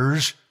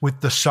fires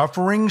with the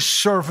suffering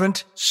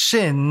servant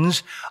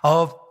sins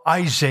of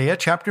Isaiah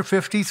chapter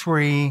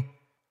 53.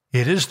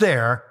 It is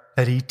there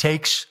that he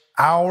takes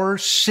our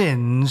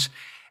sins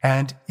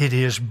and it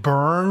is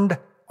burned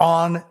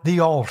on the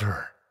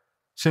altar.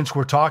 Since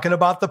we're talking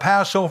about the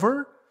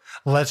Passover,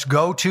 let's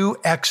go to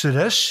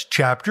Exodus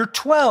chapter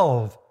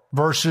 12,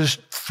 verses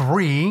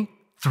 3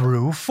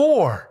 through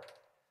 4.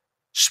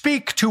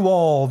 "Speak to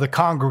all the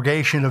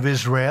congregation of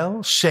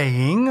Israel,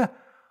 saying,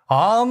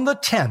 On the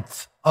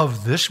 10th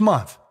of this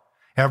month,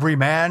 every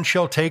man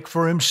shall take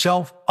for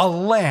himself a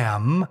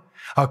lamb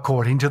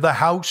according to the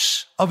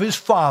house of his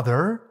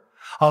father,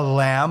 a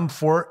lamb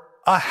for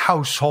a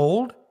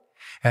household.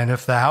 And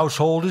if the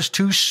household is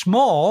too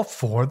small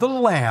for the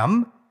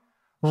lamb,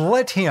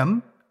 let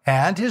him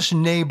and his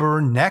neighbor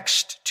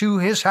next to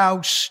his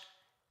house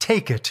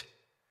take it,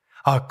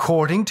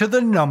 according to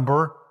the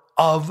number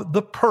of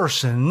the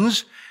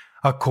persons,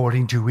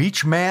 according to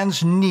each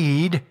man's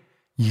need,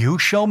 you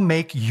shall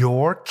make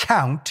your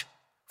count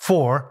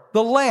for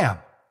the lamb."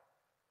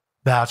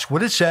 That's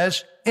what it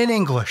says in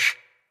English.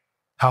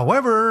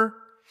 However,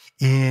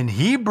 in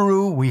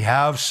Hebrew, we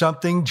have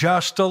something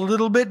just a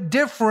little bit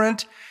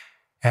different,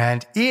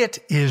 and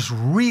it is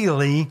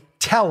really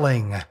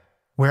telling.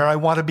 Where I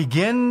want to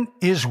begin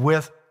is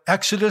with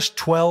Exodus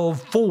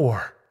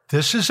 12:4.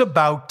 This is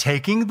about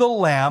taking the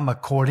lamb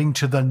according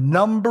to the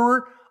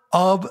number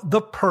of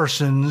the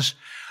persons,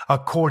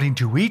 according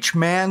to each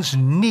man's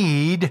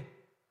need,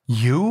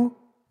 you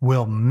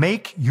will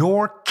make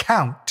your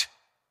count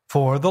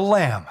for the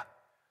lamb.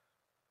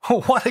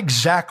 What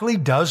exactly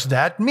does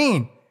that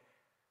mean?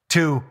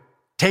 To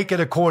take it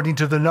according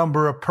to the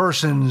number of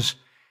persons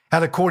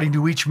and according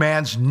to each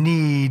man's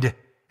need,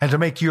 and to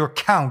make your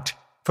count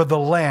for the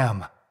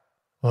lamb.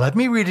 Let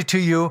me read it to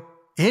you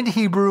in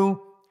Hebrew,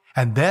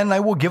 and then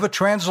I will give a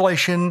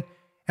translation,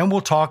 and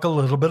we'll talk a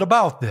little bit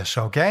about this,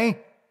 okay?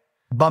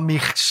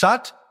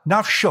 Bamichsat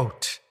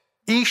nafshot,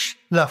 ish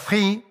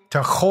lafri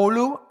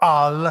techolu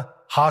al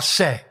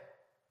haseh.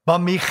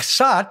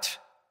 Bamichsat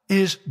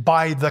is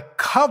by the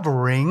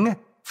covering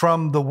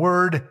from the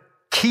word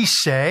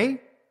kiseh,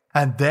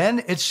 and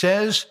then it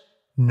says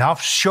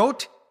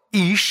nafshot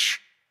ish,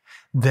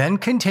 then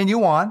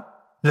continue on,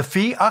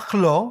 lefi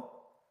achlo,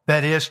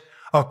 that is,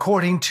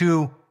 according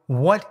to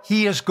what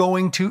he is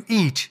going to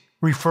eat,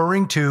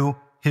 referring to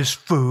his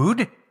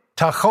food,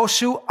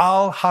 tachosu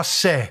al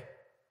haseh.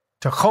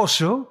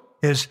 Tachosu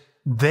is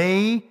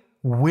they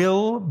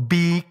will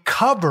be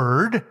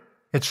covered.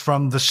 It's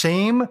from the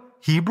same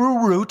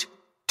Hebrew root,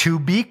 to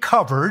be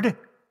covered.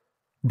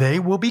 They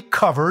will be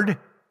covered.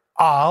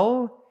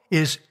 Al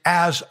is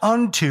as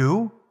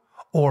unto,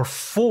 or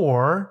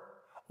for,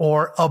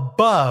 or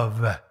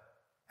above.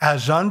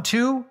 As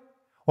unto,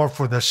 or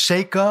for the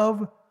sake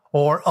of,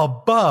 or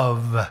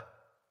above.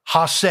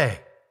 Haseh,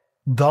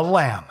 the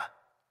lamb.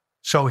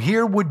 So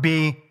here would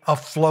be a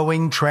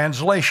flowing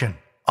translation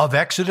of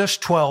Exodus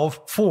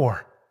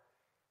 12:4.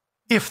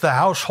 If the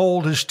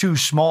household is too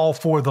small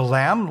for the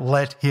lamb,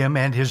 let him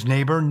and his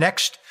neighbor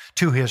next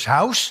to his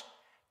house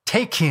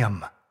take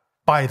him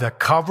by the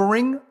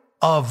covering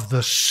of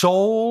the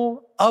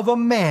soul of a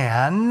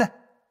man,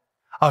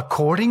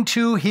 according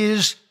to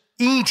his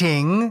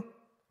eating,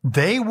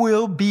 they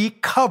will be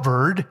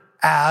covered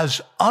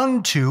as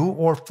unto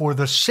or for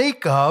the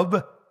sake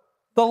of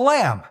the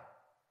lamb.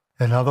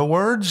 In other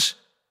words,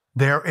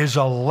 there is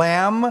a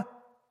lamb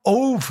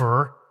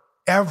over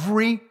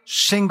every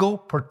single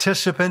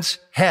participant's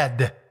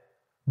head.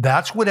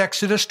 That's what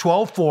Exodus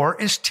 12:4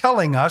 is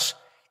telling us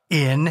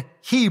in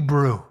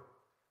Hebrew.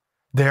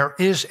 There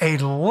is a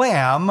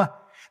lamb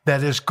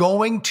that is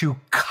going to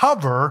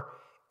cover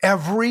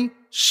every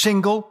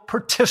single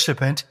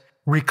participant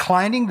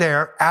reclining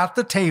there at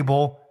the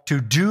table to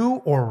do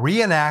or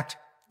reenact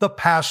the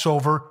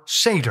Passover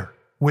Seder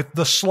with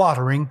the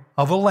slaughtering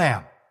of a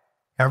lamb.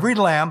 Every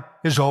lamb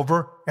is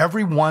over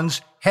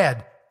everyone's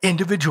head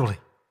individually.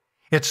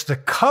 It's the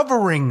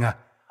covering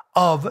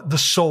of the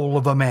soul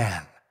of a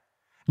man,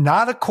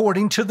 not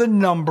according to the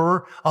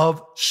number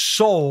of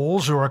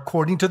souls or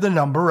according to the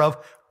number of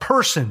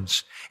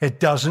persons. It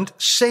doesn't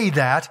say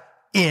that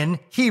in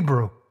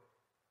Hebrew.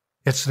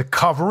 It's the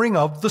covering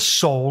of the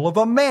soul of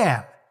a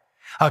man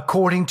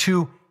according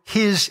to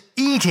his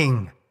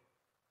eating,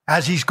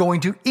 as he's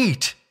going to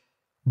eat.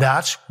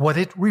 That's what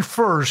it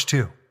refers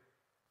to.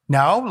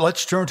 Now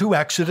let's turn to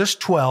Exodus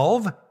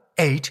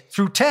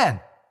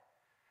 12:8-10.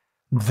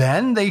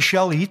 Then they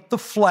shall eat the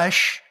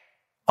flesh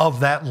of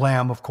that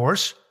lamb, of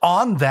course,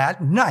 on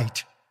that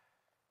night.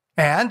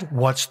 And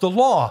what's the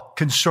law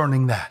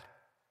concerning that?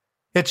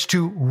 It's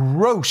to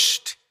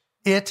roast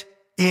it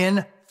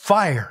in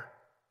fire.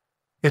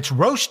 It's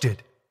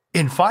roasted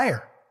in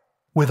fire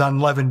with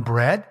unleavened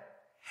bread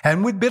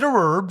and with bitter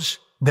herbs.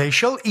 They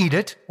shall eat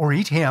it or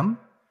eat him.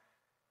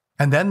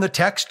 And then the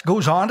text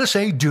goes on to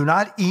say, do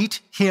not eat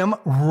him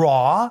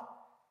raw.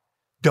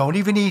 Don't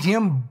even eat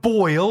him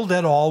boiled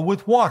at all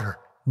with water.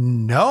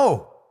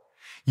 No,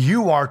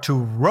 you are to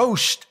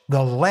roast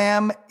the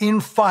lamb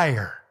in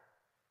fire,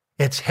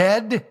 its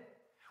head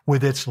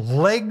with its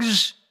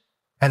legs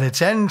and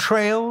its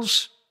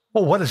entrails.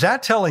 Well, what is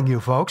that telling you,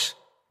 folks?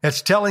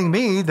 It's telling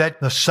me that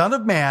the Son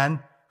of Man,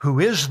 who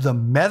is the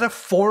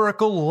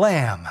metaphorical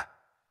lamb,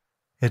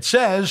 it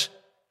says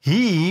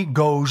he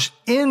goes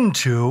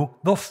into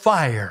the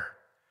fire.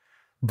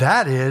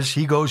 That is,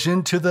 he goes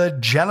into the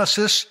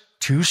Genesis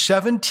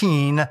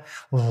 2:17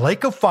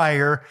 lake of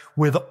fire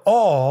with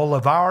all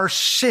of our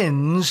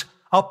sins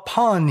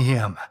upon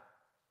him.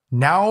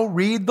 Now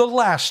read the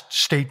last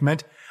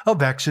statement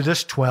of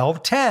Exodus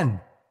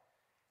 12:10.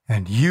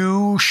 And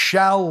you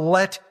shall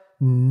let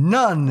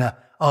none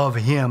of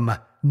him,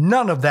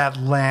 none of that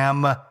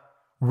lamb,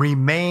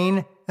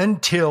 remain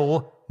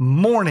until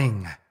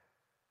morning.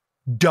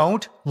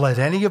 Don't let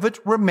any of it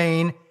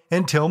remain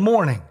until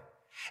morning.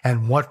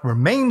 And what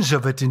remains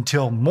of it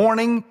until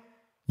morning,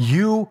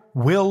 you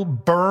will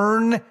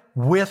burn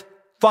with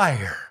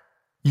fire.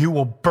 You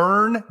will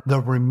burn the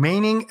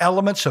remaining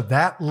elements of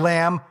that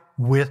lamb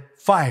with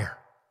fire.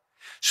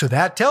 So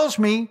that tells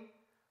me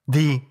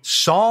the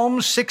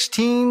Psalm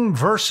 16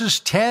 verses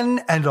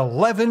 10 and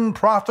 11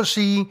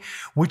 prophecy,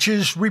 which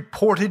is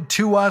reported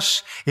to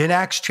us in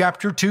Acts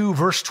chapter 2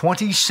 verse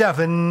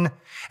 27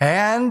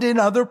 and in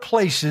other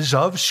places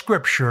of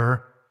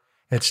Scripture,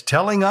 it's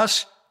telling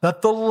us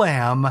that the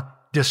Lamb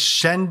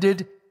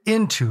descended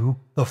into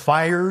the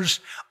fires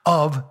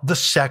of the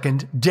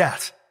second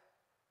death.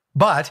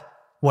 But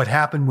what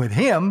happened with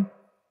him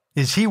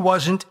is he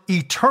wasn't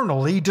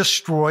eternally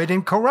destroyed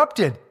and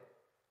corrupted.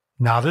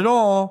 Not at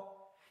all.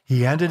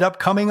 He ended up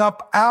coming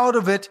up out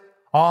of it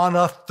on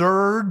a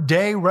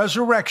third-day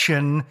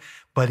resurrection,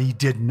 but he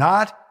did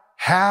not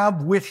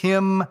have with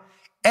him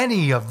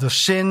any of the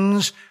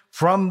sins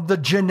from the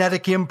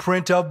genetic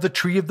imprint of the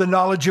tree of the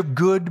knowledge of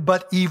good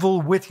but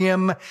evil with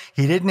him.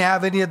 He didn't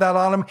have any of that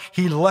on him.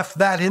 He left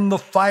that in the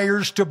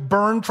fires to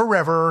burn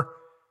forever,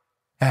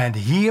 and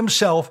he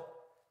himself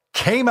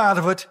came out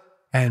of it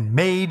and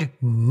made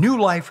new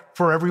life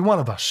for every one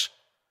of us.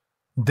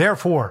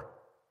 Therefore,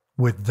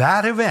 with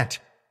that event,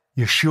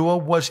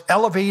 Yeshua was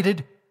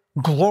elevated,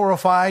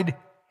 glorified,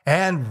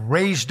 and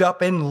raised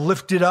up and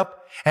lifted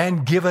up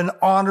and given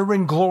honor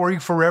and glory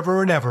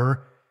forever and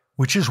ever,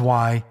 which is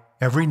why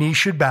every knee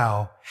should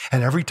bow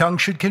and every tongue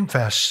should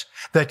confess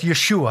that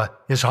Yeshua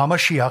is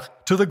HaMashiach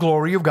to the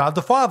glory of God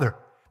the Father,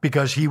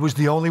 because he was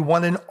the only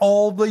one in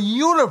all the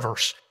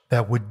universe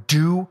that would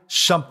do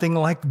something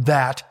like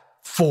that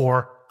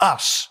for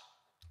us.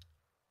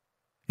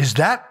 Is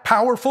that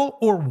powerful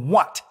or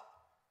what?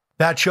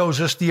 That shows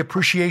us the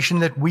appreciation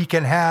that we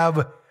can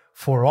have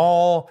for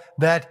all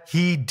that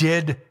he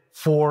did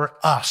for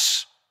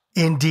us.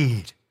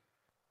 Indeed.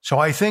 So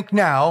I think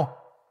now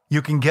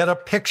you can get a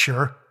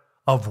picture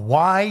of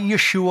why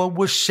Yeshua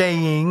was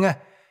saying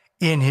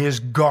in his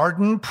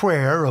garden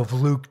prayer of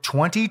Luke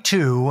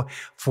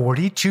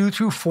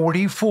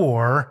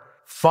 22:42-44,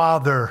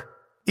 Father,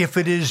 if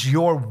it is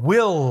your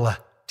will,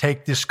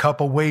 take this cup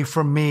away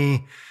from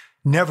me.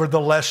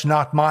 Nevertheless,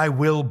 not my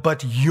will,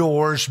 but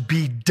yours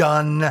be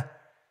done.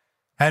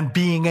 And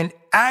being in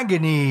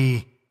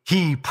agony,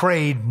 he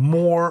prayed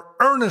more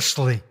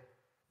earnestly,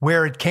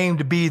 where it came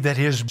to be that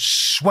his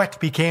sweat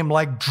became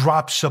like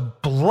drops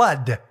of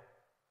blood,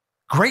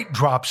 great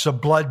drops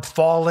of blood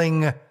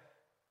falling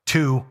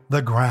to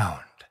the ground.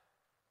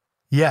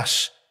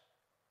 Yes,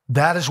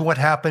 that is what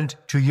happened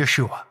to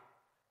Yeshua.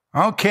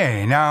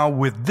 Okay, now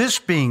with this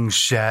being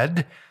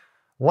said,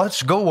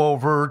 let's go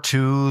over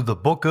to the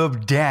book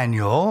of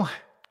Daniel,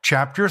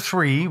 chapter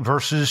 3,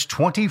 verses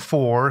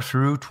 24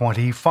 through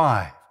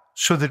 25,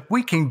 so that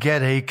we can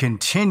get a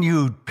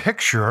continued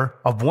picture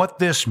of what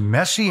this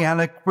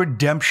messianic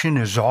redemption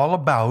is all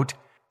about.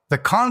 The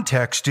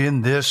context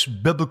in this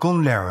biblical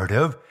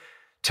narrative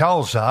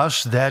tells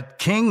us that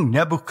King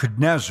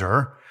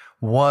Nebuchadnezzar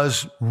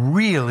was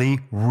really,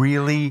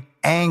 really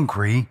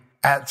angry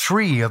at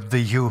 3 of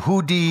the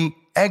Yehudi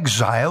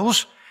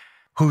exiles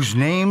whose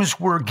names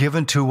were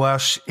given to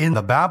us in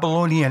the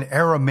Babylonian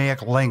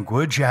Aramaic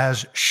language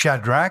as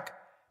Shadrach,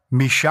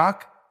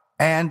 Meshach,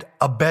 and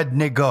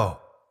Abednego.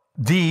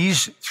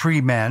 These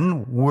 3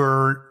 men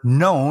were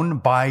known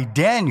by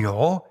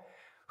Daniel,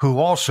 who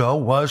also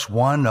was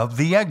one of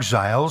the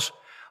exiles,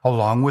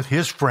 along with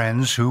his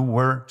friends who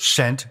were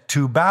sent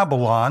to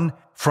Babylon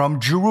from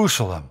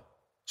Jerusalem.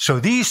 So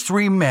these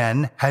 3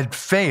 men had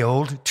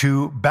failed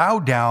to bow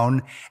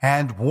down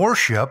and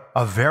worship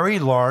a very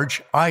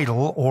large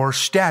idol or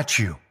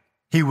statue.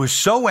 He was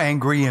so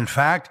angry, in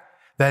fact,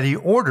 that he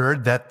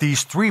ordered that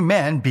these 3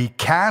 men be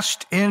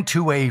cast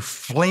into a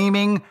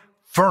flaming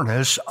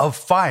furnace of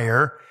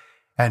fire.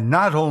 And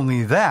not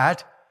only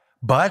that,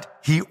 but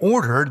he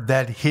ordered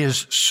that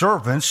his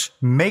servants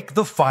make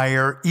the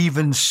fire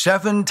even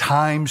 7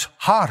 times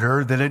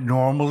hotter than it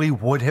normally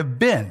would have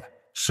been.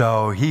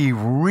 So he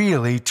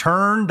really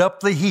turned up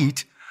the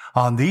heat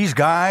on these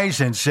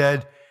guys and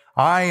said,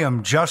 I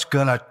am just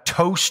going to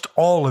toast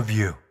all of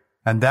you.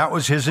 And that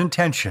was his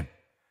intention.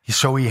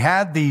 So he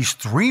had these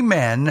 3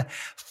 men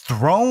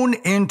thrown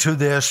into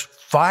this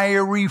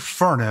fiery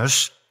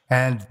furnace,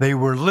 and they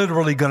were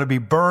literally going to be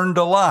burned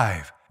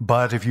alive.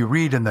 But if you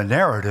read in the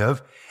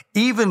narrative,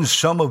 even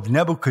some of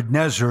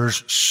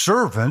Nebuchadnezzar's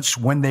servants,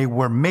 when they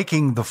were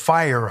making the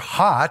fire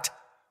hot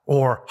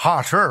or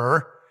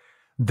hotter,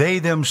 they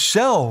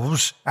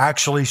themselves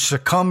actually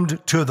succumbed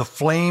to the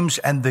flames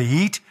and the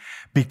heat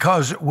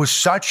because it was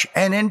such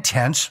an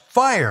intense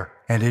fire,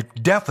 and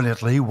it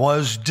definitely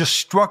was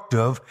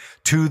destructive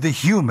to the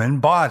human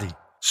body.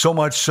 So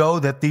much so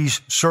that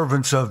these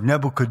servants of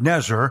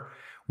Nebuchadnezzar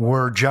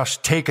were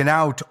just taken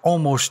out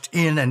almost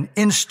in an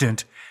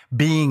instant,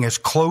 being as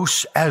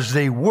close as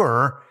they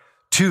were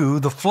to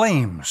the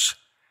flames.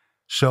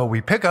 So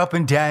we pick up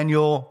in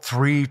Daniel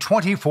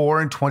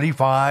 3:24 and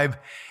 25,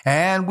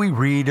 and we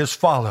read as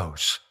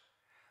follows.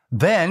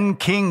 Then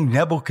King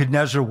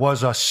Nebuchadnezzar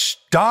was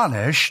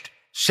astonished,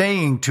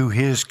 saying to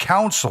his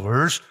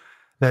counselors,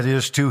 that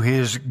is, to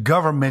his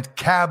government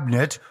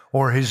cabinet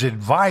or his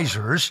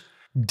advisors,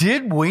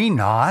 did we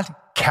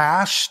not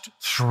cast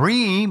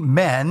 3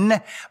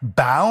 men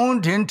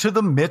bound into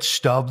the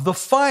midst of the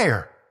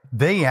fire?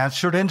 They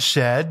answered and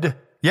said,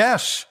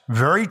 Yes,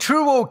 very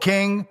true, O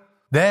king.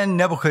 Then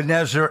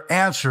Nebuchadnezzar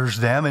answers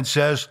them and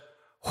says,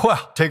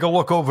 Well, take a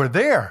look over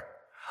there.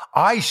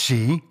 I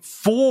see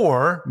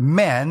 4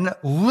 men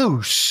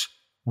loose,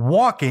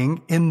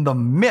 walking in the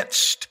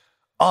midst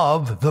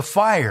of the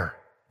fire,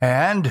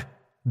 and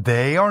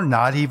they are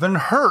not even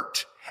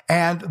hurt.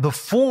 And the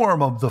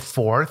form of the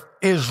 4th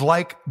is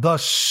like the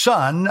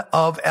Son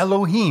of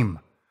Elohim,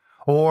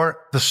 or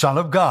the Son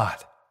of God.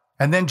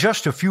 And then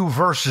just a few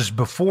verses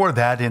before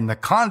that in the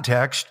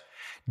context,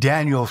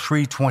 Daniel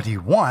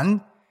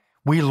 3:21,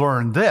 we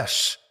learn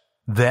this.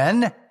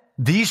 Then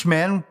these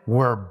men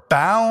were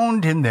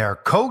bound in their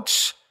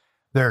coats,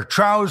 their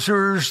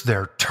trousers,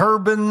 their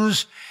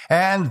turbans,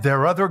 and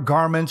their other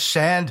garments,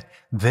 and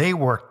they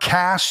were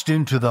cast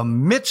into the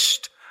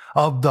midst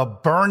of the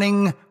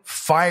burning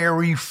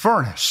fiery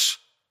furnace.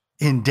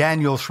 In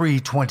Daniel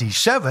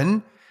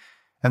 3:27,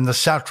 and the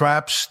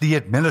satraps, the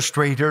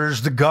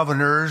administrators, the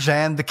governors,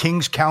 and the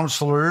king's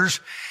counselors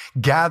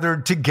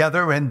gathered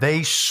together, and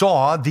they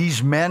saw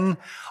these men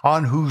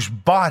on whose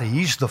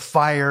bodies the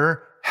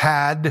fire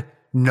had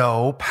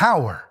no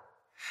power.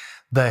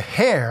 The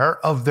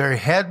hair of their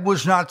head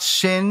was not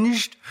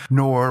singed,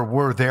 nor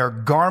were their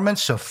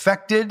garments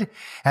affected,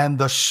 and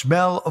the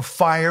smell of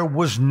fire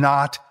was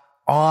not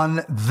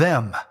on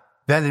them.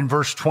 Then in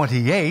verse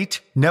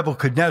 28,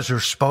 Nebuchadnezzar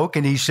spoke,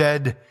 and he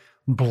said,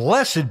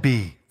 Blessed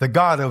be the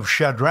God of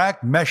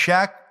Shadrach,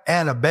 Meshach,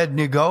 and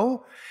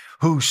Abednego,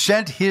 who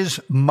sent his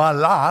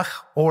malach,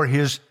 or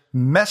his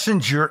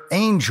messenger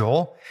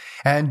angel,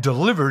 and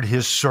delivered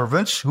his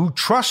servants who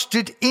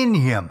trusted in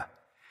him.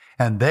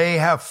 And they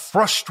have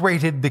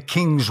frustrated the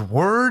king's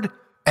word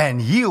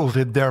and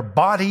yielded their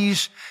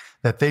bodies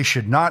that they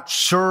should not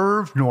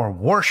serve nor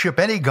worship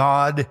any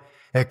god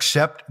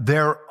except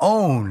their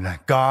own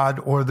God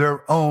or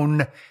their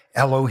own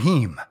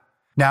Elohim.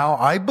 Now,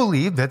 I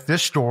believe that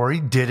this story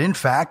did in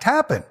fact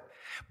happen.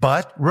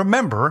 But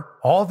remember,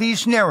 all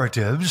these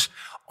narratives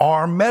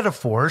are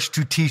metaphors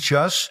to teach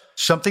us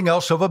something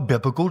else of a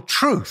biblical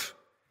truth.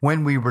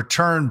 When we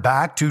return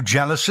back to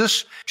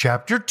Genesis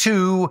chapter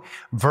 2,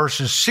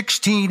 verses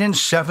 16 and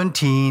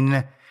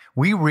 17,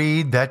 we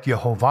read that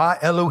Jehovah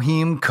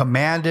Elohim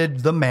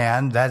commanded the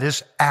man, that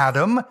is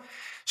Adam,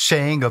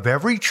 saying, "Of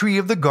every tree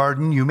of the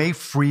garden you may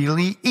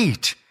freely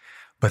eat,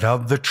 but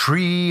of the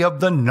tree of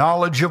the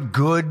knowledge of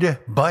good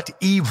but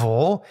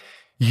evil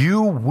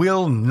you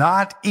will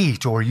not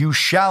eat," or you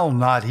shall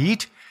not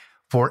eat,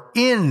 "for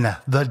in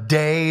the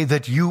day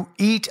that you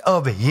eat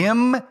of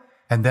him,"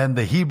 and then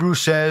the Hebrew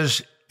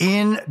says,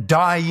 "in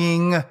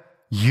dying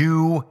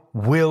you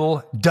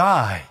will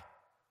die,"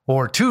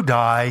 or to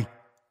die,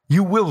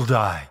 you will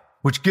die,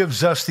 which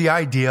gives us the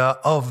idea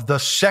of the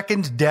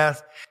second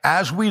death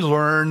as we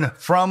learn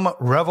from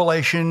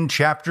Revelation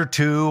chapter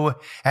 2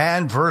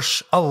 and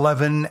verse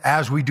 11,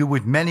 as we do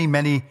with many,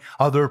 many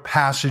other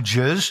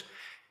passages.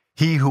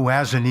 He who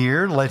has an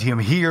ear, let him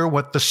hear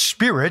what the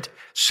Spirit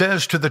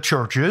says to the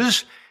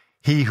churches.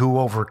 He who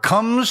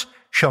overcomes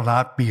shall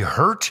not be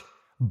hurt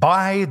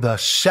by the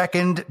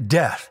second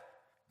death.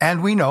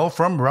 And we know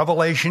from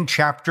Revelation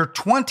chapter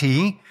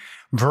 20,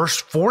 verse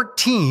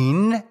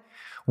 14,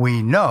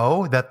 we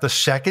know that the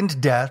second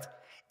death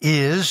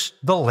is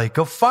the lake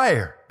of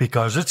fire,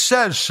 because it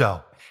says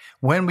so.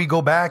 When we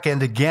go back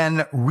and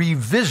again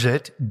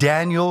revisit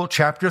Daniel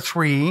chapter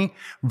 3,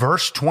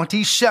 verse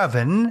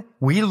 27,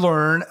 we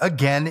learn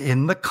again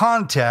in the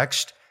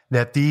context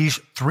that these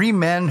three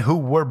men who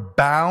were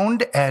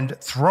bound and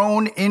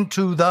thrown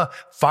into the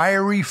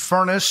fiery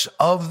furnace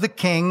of the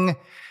king,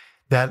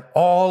 that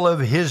all of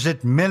his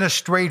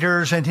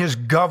administrators and his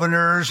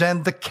governors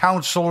and the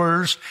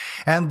counselors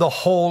and the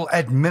whole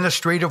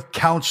administrative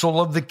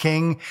council of the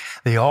king,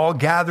 they all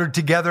gathered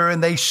together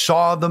and they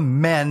saw the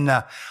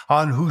men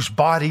on whose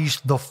bodies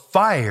the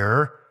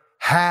fire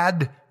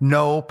had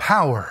no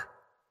power.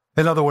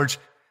 In other words,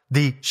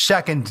 the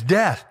second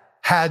death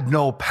had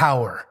no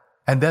power.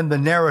 And then the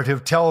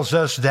narrative tells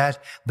us that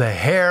the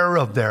hair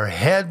of their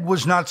head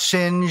was not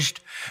singed,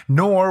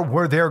 nor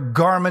were their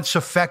garments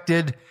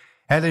affected.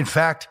 And in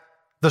fact,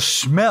 the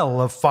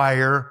smell of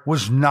fire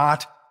was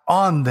not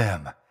on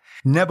them.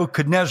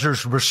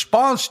 Nebuchadnezzar's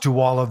response to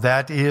all of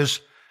that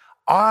is,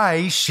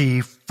 "I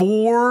see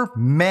 4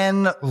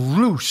 men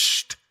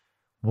loosed,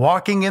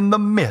 walking in the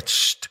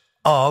midst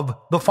of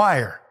the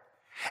fire,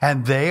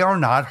 and they are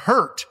not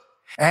hurt.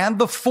 And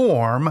the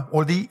form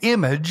or the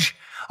image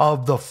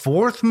of the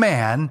 4th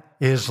man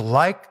is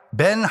like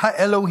Ben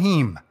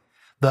Ha-Elohim,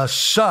 the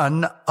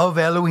son of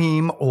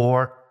Elohim,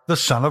 or the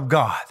Son of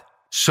God."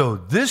 So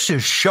this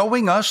is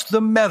showing us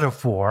the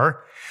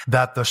metaphor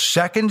that the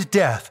second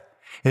death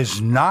is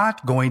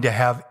not going to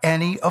have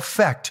any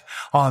effect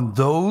on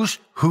those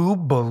who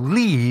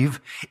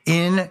believe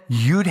in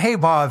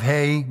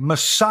Yud-Heh-Vav-Heh,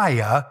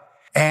 Messiah,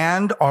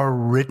 and are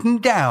written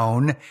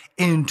down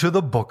into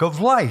the book of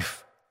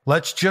life.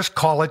 Let's just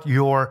call it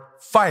your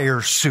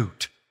fire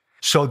suit.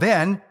 So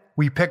then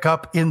we pick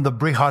up in the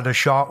Brit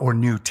Hadashah or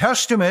New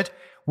Testament,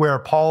 where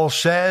Paul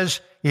says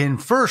in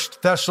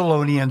 1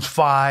 Thessalonians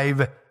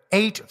 5,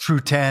 8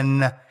 through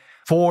 10,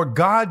 "For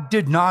God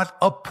did not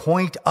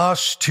appoint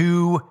us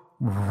to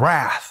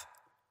wrath."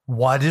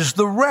 What is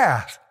the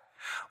wrath?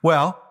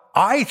 Well,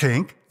 I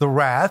think the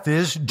wrath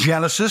is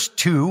Genesis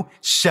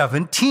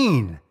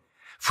 2:17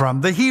 from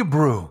the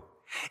Hebrew.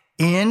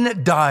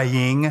 "In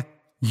dying,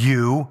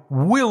 you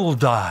will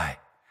die."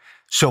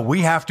 So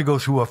we have to go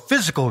through a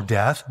physical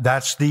death.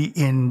 That's the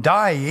in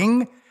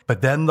dying.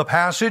 But then the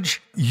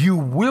passage, "you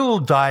will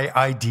die"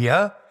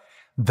 idea,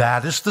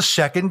 that is the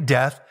second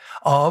death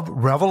of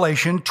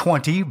Revelation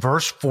 20,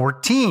 verse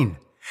 14.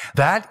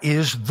 That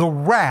is the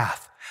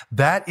wrath.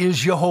 That is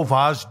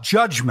Jehovah's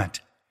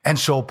judgment. And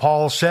so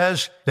Paul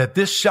says that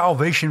this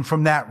salvation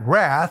from that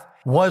wrath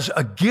was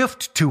a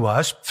gift to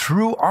us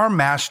through our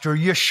Master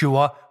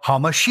Yeshua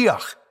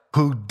HaMashiach,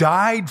 who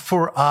died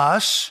for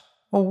us.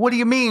 Well, what do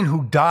you mean,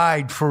 who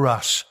died for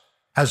us?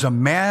 As a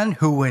man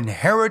who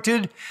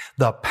inherited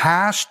the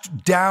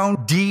passed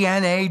down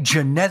DNA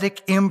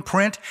genetic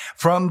imprint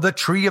from the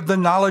tree of the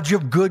knowledge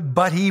of good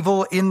but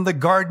evil in the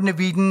Garden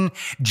of Eden,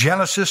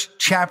 Genesis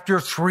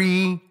chapter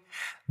 3,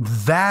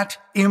 that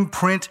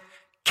imprint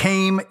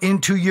came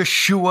into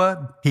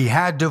Yeshua. He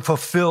had to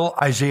fulfill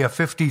Isaiah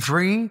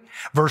 53,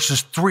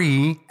 verses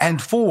 3 and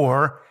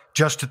 4,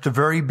 just at the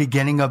very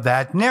beginning of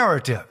that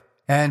narrative.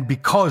 And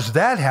because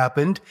that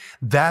happened,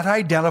 that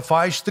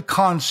identifies the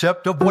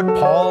concept of what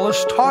Paul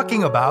is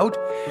talking about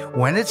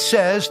when it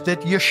says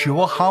that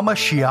Yeshua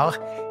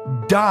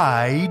HaMashiach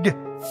died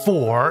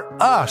for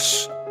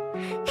us.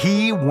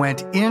 He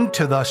went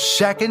into the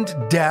second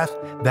death,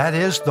 that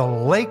is the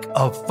lake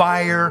of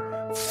fire,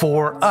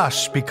 for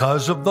us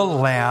because of the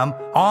Lamb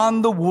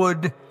on the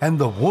wood, and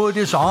the wood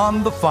is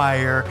on the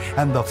fire,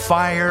 and the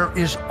fire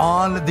is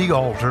on the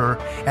altar,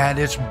 and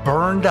it's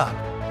burned up.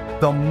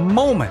 The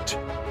moment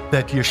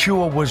that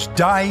Yeshua was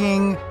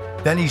dying,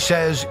 then he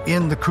says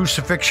in the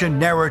crucifixion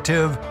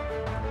narrative,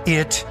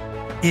 "It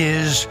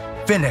is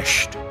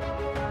finished."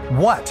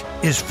 What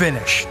is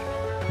finished?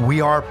 We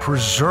are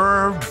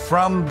preserved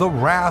from the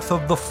wrath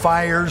of the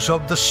fires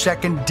of the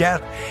second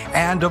death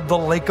and of the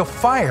lake of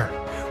fire.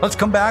 Let's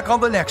come back on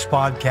the next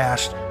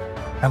podcast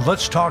and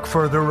let's talk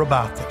further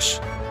about this.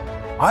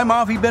 I'm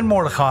Avi Ben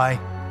Mordechai.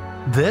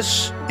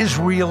 This is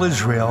Real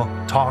Israel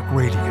Talk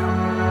Radio.